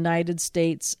is the United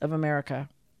States of America.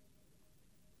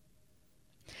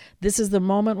 This is the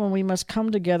moment when we must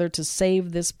come together to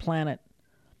save this planet.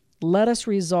 Let us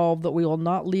resolve that we will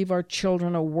not leave our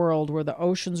children a world where the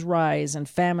oceans rise and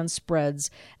famine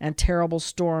spreads and terrible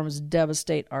storms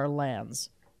devastate our lands.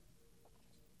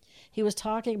 He was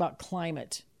talking about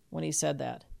climate when he said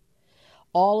that.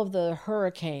 All of the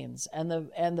hurricanes and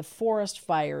the forest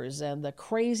fires and the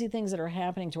crazy things that are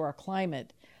happening to our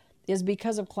climate is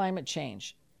because of climate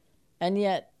change. And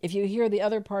yet, if you hear the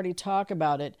other party talk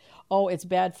about it, it's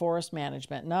bad forest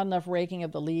management, not enough raking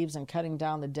of the leaves and cutting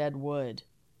down the dead wood.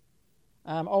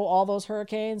 All those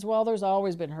hurricanes? Well, there's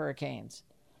always been hurricanes.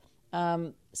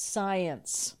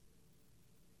 Science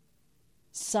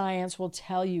will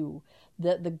tell you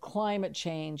that the climate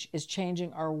change is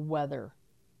changing our weather.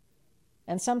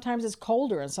 And sometimes it's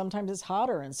colder, and sometimes it's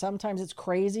hotter, and sometimes it's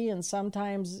crazy, and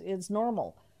sometimes it's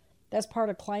normal. That's part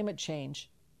of climate change.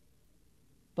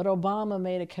 But Obama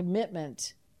made a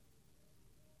commitment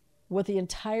with the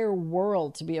entire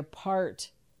world to be a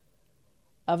part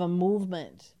of a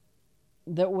movement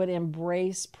that would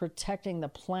embrace protecting the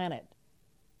planet.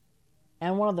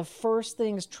 And one of the first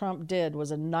things Trump did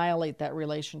was annihilate that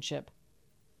relationship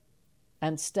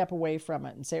and step away from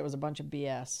it and say it was a bunch of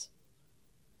BS.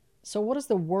 So what does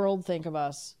the world think of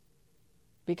us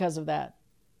because of that?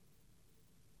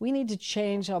 We need to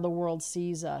change how the world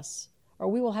sees us, or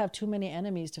we will have too many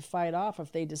enemies to fight off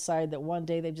if they decide that one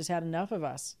day they've just had enough of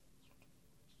us.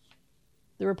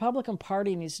 The Republican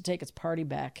Party needs to take its party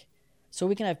back so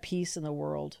we can have peace in the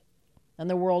world, and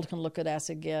the world can look at us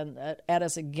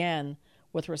again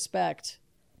with respect,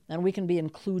 and we can be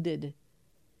included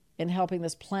in helping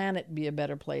this planet be a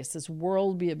better place, this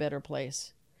world be a better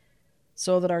place,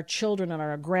 so that our children and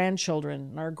our grandchildren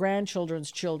and our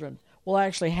grandchildren's children will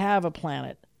actually have a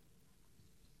planet.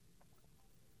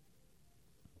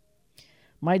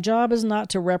 My job is not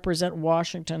to represent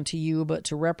Washington to you, but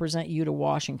to represent you to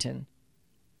Washington.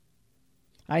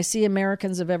 I see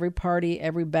Americans of every party,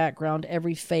 every background,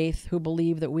 every faith who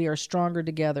believe that we are stronger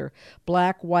together.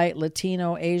 Black, white,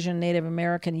 Latino, Asian, Native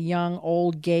American, young,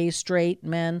 old, gay, straight,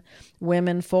 men,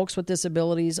 women, folks with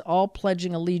disabilities, all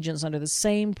pledging allegiance under the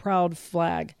same proud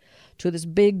flag to this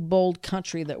big, bold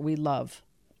country that we love.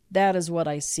 That is what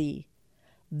I see.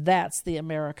 That's the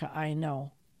America I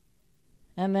know.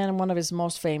 And then one of his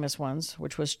most famous ones,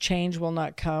 which was, change will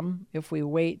not come if we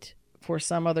wait for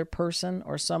some other person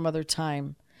or some other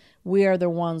time. We are the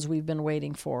ones we've been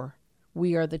waiting for.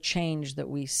 We are the change that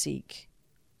we seek.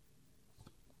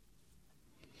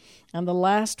 And the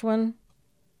last one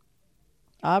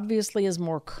obviously is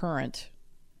more current,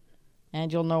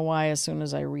 and you'll know why as soon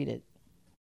as I read it.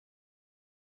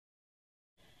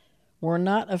 We're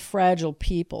not a fragile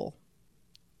people.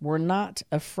 We're not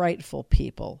a frightful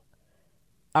people.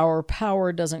 Our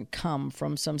power doesn't come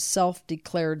from some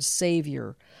self-declared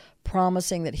savior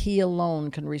promising that he alone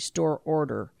can restore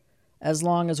order as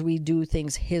long as we do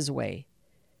things his way.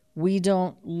 We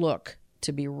don't look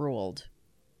to be ruled.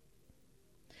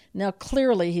 Now,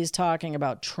 clearly he's talking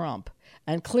about Trump,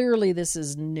 and clearly this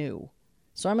is new.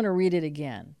 So I'm going to read it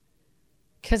again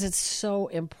because it's so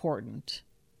important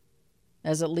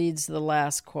as it leads to the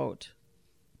last quote.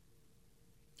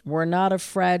 We're not a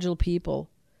fragile people.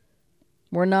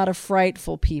 We're not a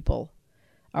frightful people.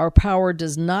 Our power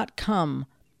does not come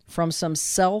from some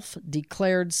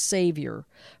self-declared savior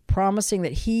promising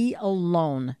that he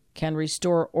alone can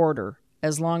restore order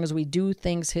as long as we do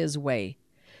things his way.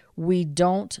 We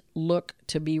don't look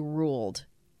to be ruled.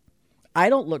 I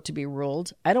don't look to be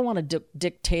ruled. I don't want a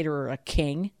dictator or a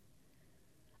king.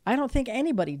 I don't think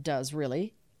anybody does,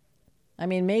 really. I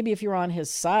mean, maybe if you're on his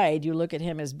side, you look at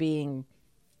him as being,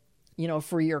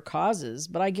 for your causes,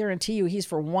 but I guarantee you he's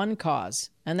for one cause,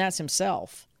 and that's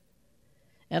himself.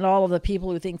 And all of the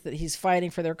people who think that he's fighting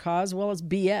for their cause, well, it's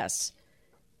BS.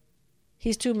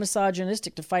 He's too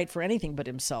misogynistic to fight for anything but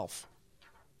himself.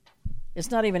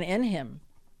 It's not even in him.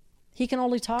 He can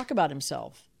only talk about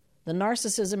himself. The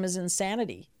narcissism is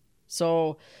insanity.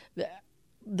 So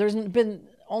there's been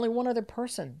only one other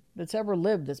person that's ever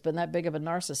lived that's been that big of a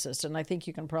narcissist, and I think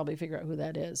you can probably figure out who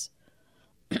that is.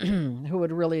 Who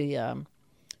would really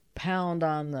pound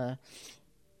on the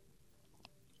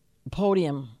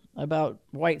podium about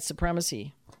white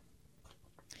supremacy.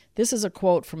 This is a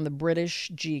quote from the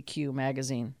British GQ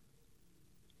magazine.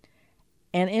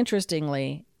 And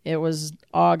interestingly, it was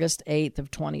August 8th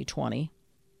of 2020.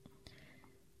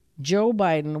 Joe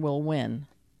Biden will win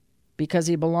because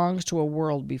he belongs to a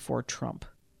world before Trump.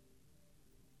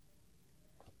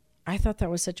 I thought that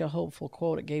was such a hopeful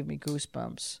quote. It gave me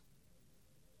goosebumps.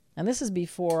 And this is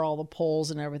before all the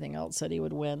polls and everything else said he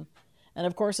would win. And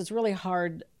of course, it's really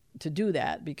hard to do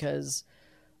that because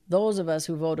those of us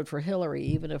who voted for Hillary,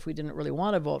 even if we didn't really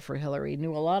want to vote for Hillary,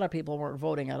 knew a lot of people weren't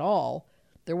voting at all.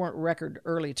 There weren't record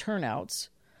early turnouts.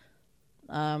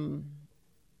 But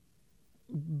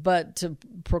to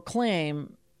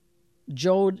proclaim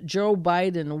Joe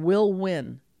Biden will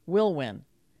win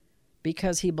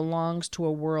because he belongs to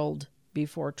a world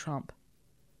before Trump.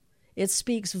 It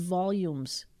speaks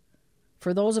volumes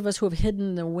for those of us who have hidden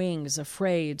in the wings,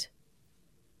 afraid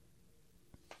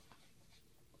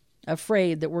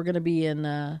that we're going to be in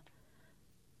a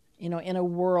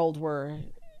world where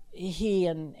he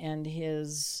and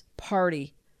his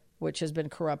party, which has been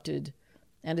corrupted,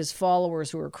 and his followers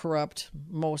who are corrupt,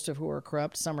 most of who are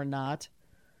corrupt, some are not.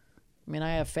 I mean,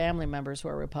 I have family members who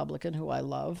are Republican who I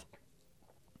love.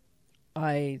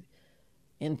 I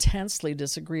intensely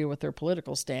disagree with their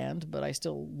political stand, but I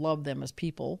still love them as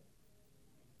people.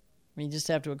 I mean, you just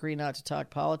have to agree not to talk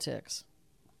politics.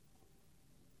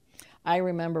 I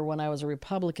remember when I was a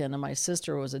Republican and my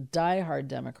sister was a diehard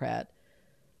Democrat,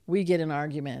 we get in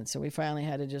arguments and we finally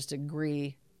had to just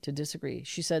agree to disagree.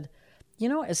 She said,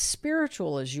 as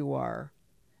spiritual as you are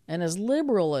and as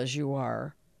liberal as you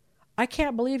are, I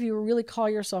can't believe you really call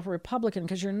yourself a Republican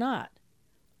because you're not.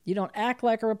 You don't act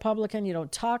like a Republican. You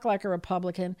don't talk like a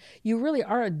Republican. You really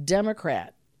are a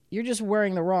Democrat. You're just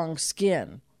wearing the wrong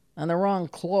skin and the wrong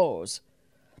clothes.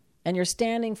 And you're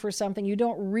standing for something you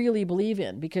don't really believe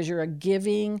in because you're a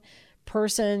giving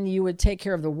person. You would take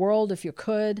care of the world if you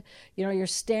could. You're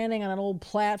standing on an old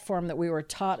platform that we were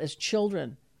taught as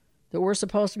children that we're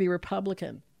supposed to be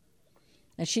Republican.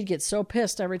 And she'd get so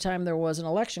pissed every time there was an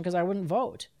election because I wouldn't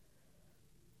vote.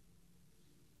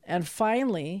 And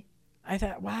finally, I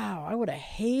thought, wow, I would have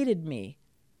hated me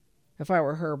if I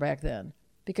were her back then.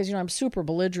 Because, I'm super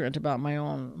belligerent about my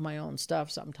own stuff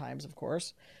sometimes, of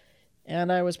course.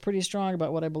 And I was pretty strong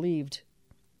about what I believed.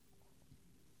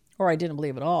 Or I didn't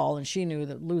believe at all, and she knew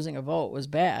that losing a vote was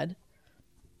bad.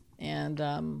 And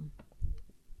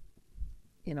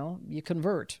you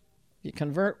convert. You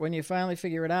convert when you finally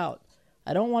figure it out.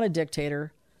 I don't want a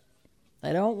dictator.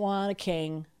 I don't want a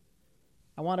king.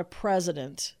 I want a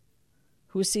president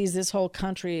who sees this whole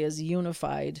country as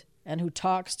unified and who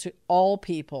talks to all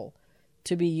people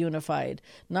to be unified,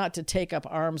 not to take up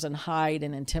arms and hide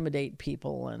and intimidate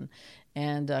people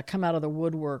and come out of the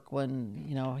woodwork when,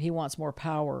 he wants more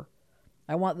power.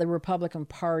 I want the Republican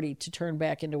Party to turn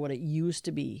back into what it used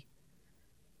to be,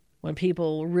 when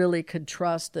people really could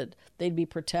trust that they'd be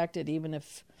protected even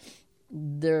if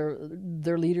their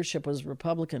leadership was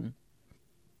Republican.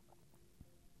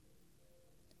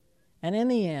 And in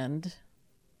the end,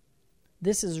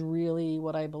 this is really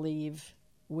what I believe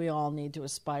we all need to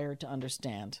aspire to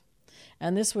understand.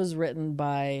 And this was written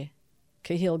by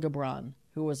Kahlil Gibran,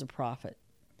 who was a prophet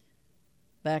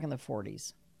back in the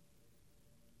 40s.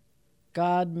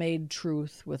 God made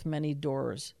truth with many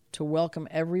doors to welcome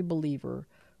every believer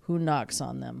who knocks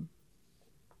on them.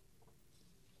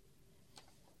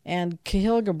 And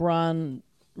Kahlil Gibran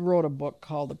wrote a book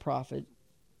called The Prophet,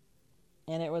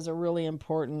 and it was a really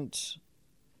important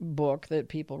book that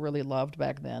people really loved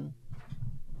back then.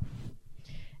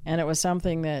 And it was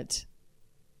something that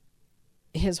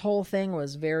his whole thing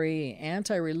was very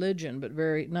anti-religion, but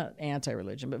not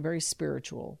anti-religion, but very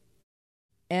spiritual.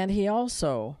 And he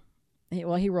also,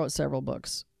 he wrote several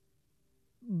books,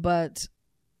 but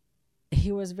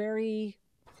he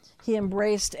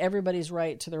embraced everybody's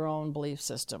right to their own belief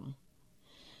system.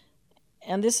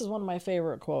 And this is one of my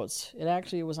favorite quotes. It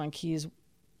actually was on Key's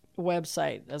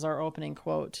website as our opening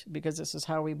quote, because this is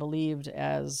how we believed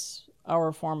as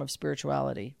our form of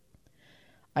spirituality.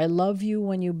 I love you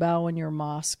when you bow in your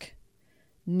mosque,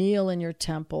 kneel in your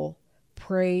temple,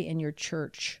 pray in your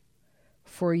church.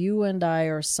 For you and I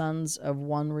are sons of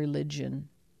one religion,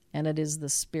 and it is the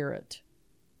Spirit.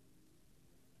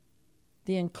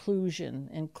 The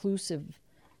inclusive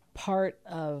part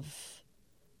of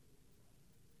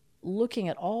looking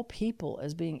at all people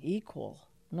as being equal,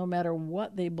 no matter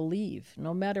what they believe,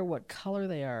 no matter what color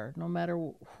they are, no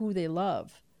matter who they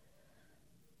love.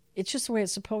 It's just the way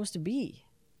it's supposed to be.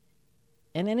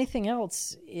 And anything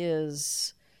else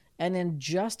is an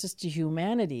injustice to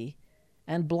humanity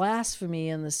and blasphemy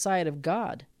in the sight of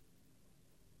God.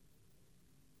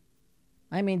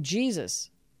 I mean, Jesus,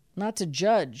 not to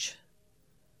judge.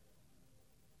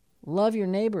 Love your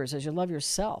neighbors as you love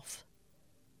yourself.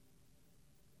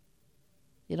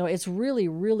 It's really,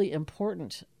 really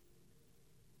important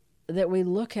that we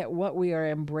look at what we are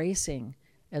embracing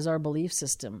as our belief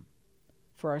system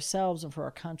for ourselves and for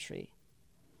our country.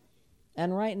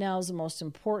 And right now is the most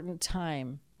important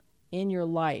time in your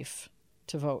life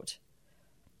to vote.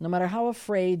 No matter how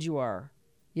afraid you are,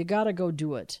 you got to go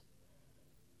do it.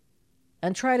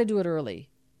 And try to do it early.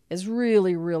 It's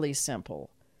really, really simple.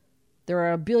 There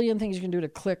are a billion things you can do to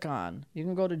click on. You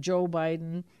can go to Joe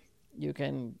Biden. You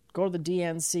can go to the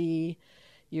DNC.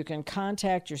 You can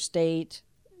contact your state.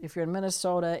 If you're in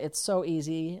Minnesota, it's so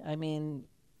easy. I mean,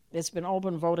 it's been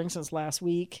open voting since last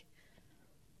week.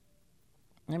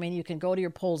 I mean, you can go to your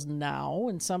polls now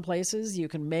in some places. You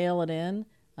can mail it in,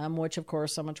 which, of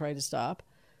course, someone tried to stop.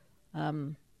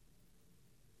 In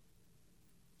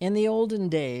the olden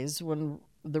days, when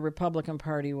the Republican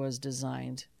Party was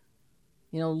designed,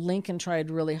 Lincoln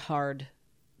tried really hard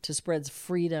to spread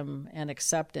freedom and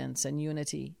acceptance and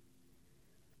unity.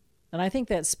 And I think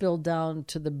that spilled down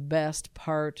to the best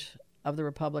part of the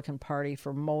Republican Party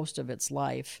for most of its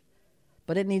life.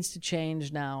 But it needs to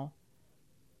change now.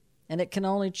 And it can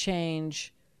only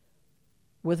change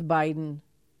with Biden,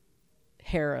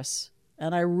 Harris.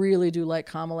 And I really do like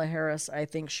Kamala Harris. I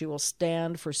think she will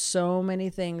stand for so many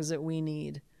things that we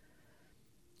need.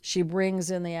 She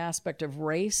brings in the aspect of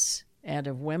race and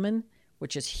of women,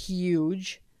 which is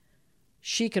huge.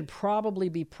 She could probably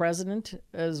be president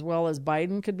as well as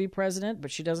Biden could be president, but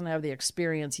she doesn't have the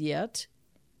experience yet.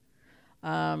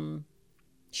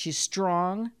 She's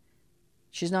strong.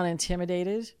 She's not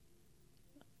intimidated.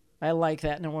 I like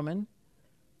that in a woman.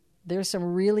 There's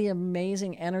some really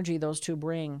amazing energy those two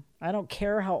bring. I don't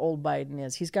care how old Biden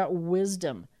is. He's got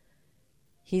wisdom.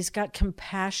 He's got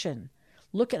compassion.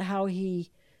 Look at how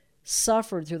he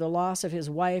suffered through the loss of his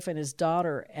wife and his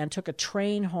daughter and took a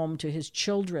train home to his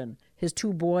children, his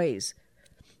two boys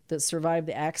that survived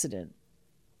the accident.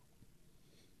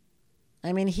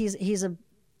 I mean, he's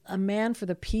a man for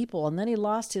the people. And then he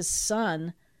lost his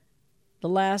son the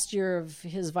last year of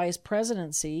his vice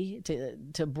presidency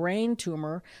to brain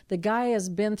tumor. The guy has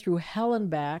been through hell and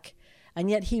back, and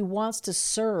yet he wants to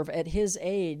serve at his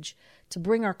age to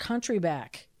bring our country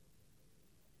back.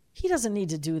 He doesn't need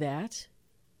to do that.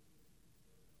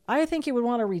 I think he would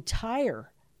want to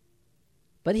retire.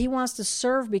 But he wants to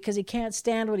serve because he can't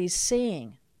stand what he's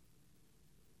seeing.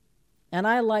 And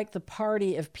I like the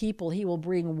party of people he will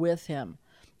bring with him,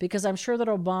 because I'm sure that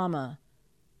Obama,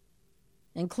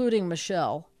 including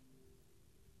Michelle,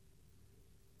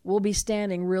 will be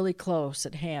standing really close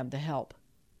at hand to help.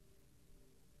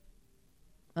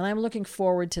 And I'm looking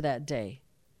forward to that day.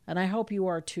 And I hope you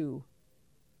are too.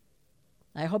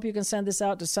 I hope you can send this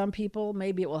out to some people.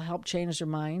 Maybe it will help change their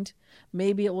mind.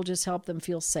 Maybe it will just help them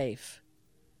feel safe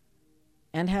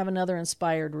and have another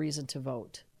inspired reason to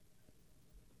vote.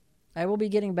 I will be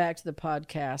getting back to the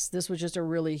podcast. This was just a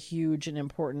really huge and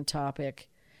important topic.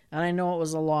 And I know it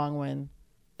was a long one,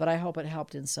 but I hope it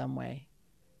helped in some way.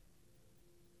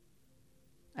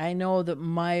 I know that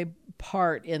my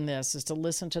part in this is to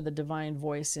listen to the divine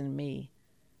voice in me.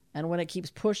 And when it keeps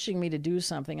pushing me to do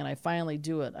something and I finally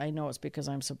do it, I know it's because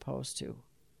I'm supposed to.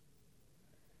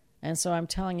 And so I'm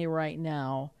telling you right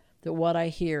now that what I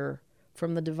hear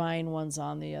from the divine ones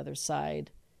on the other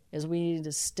side is we need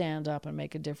to stand up and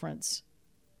make a difference.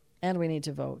 And we need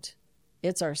to vote.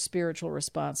 It's our spiritual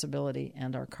responsibility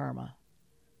and our karma.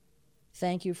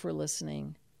 Thank you for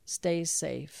listening. Stay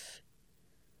safe.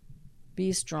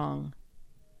 Be strong.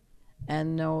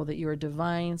 And know that your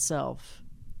divine self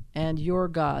and your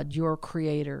God, your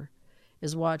Creator,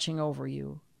 is watching over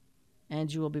you,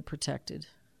 and you will be protected.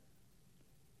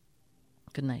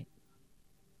 Good night.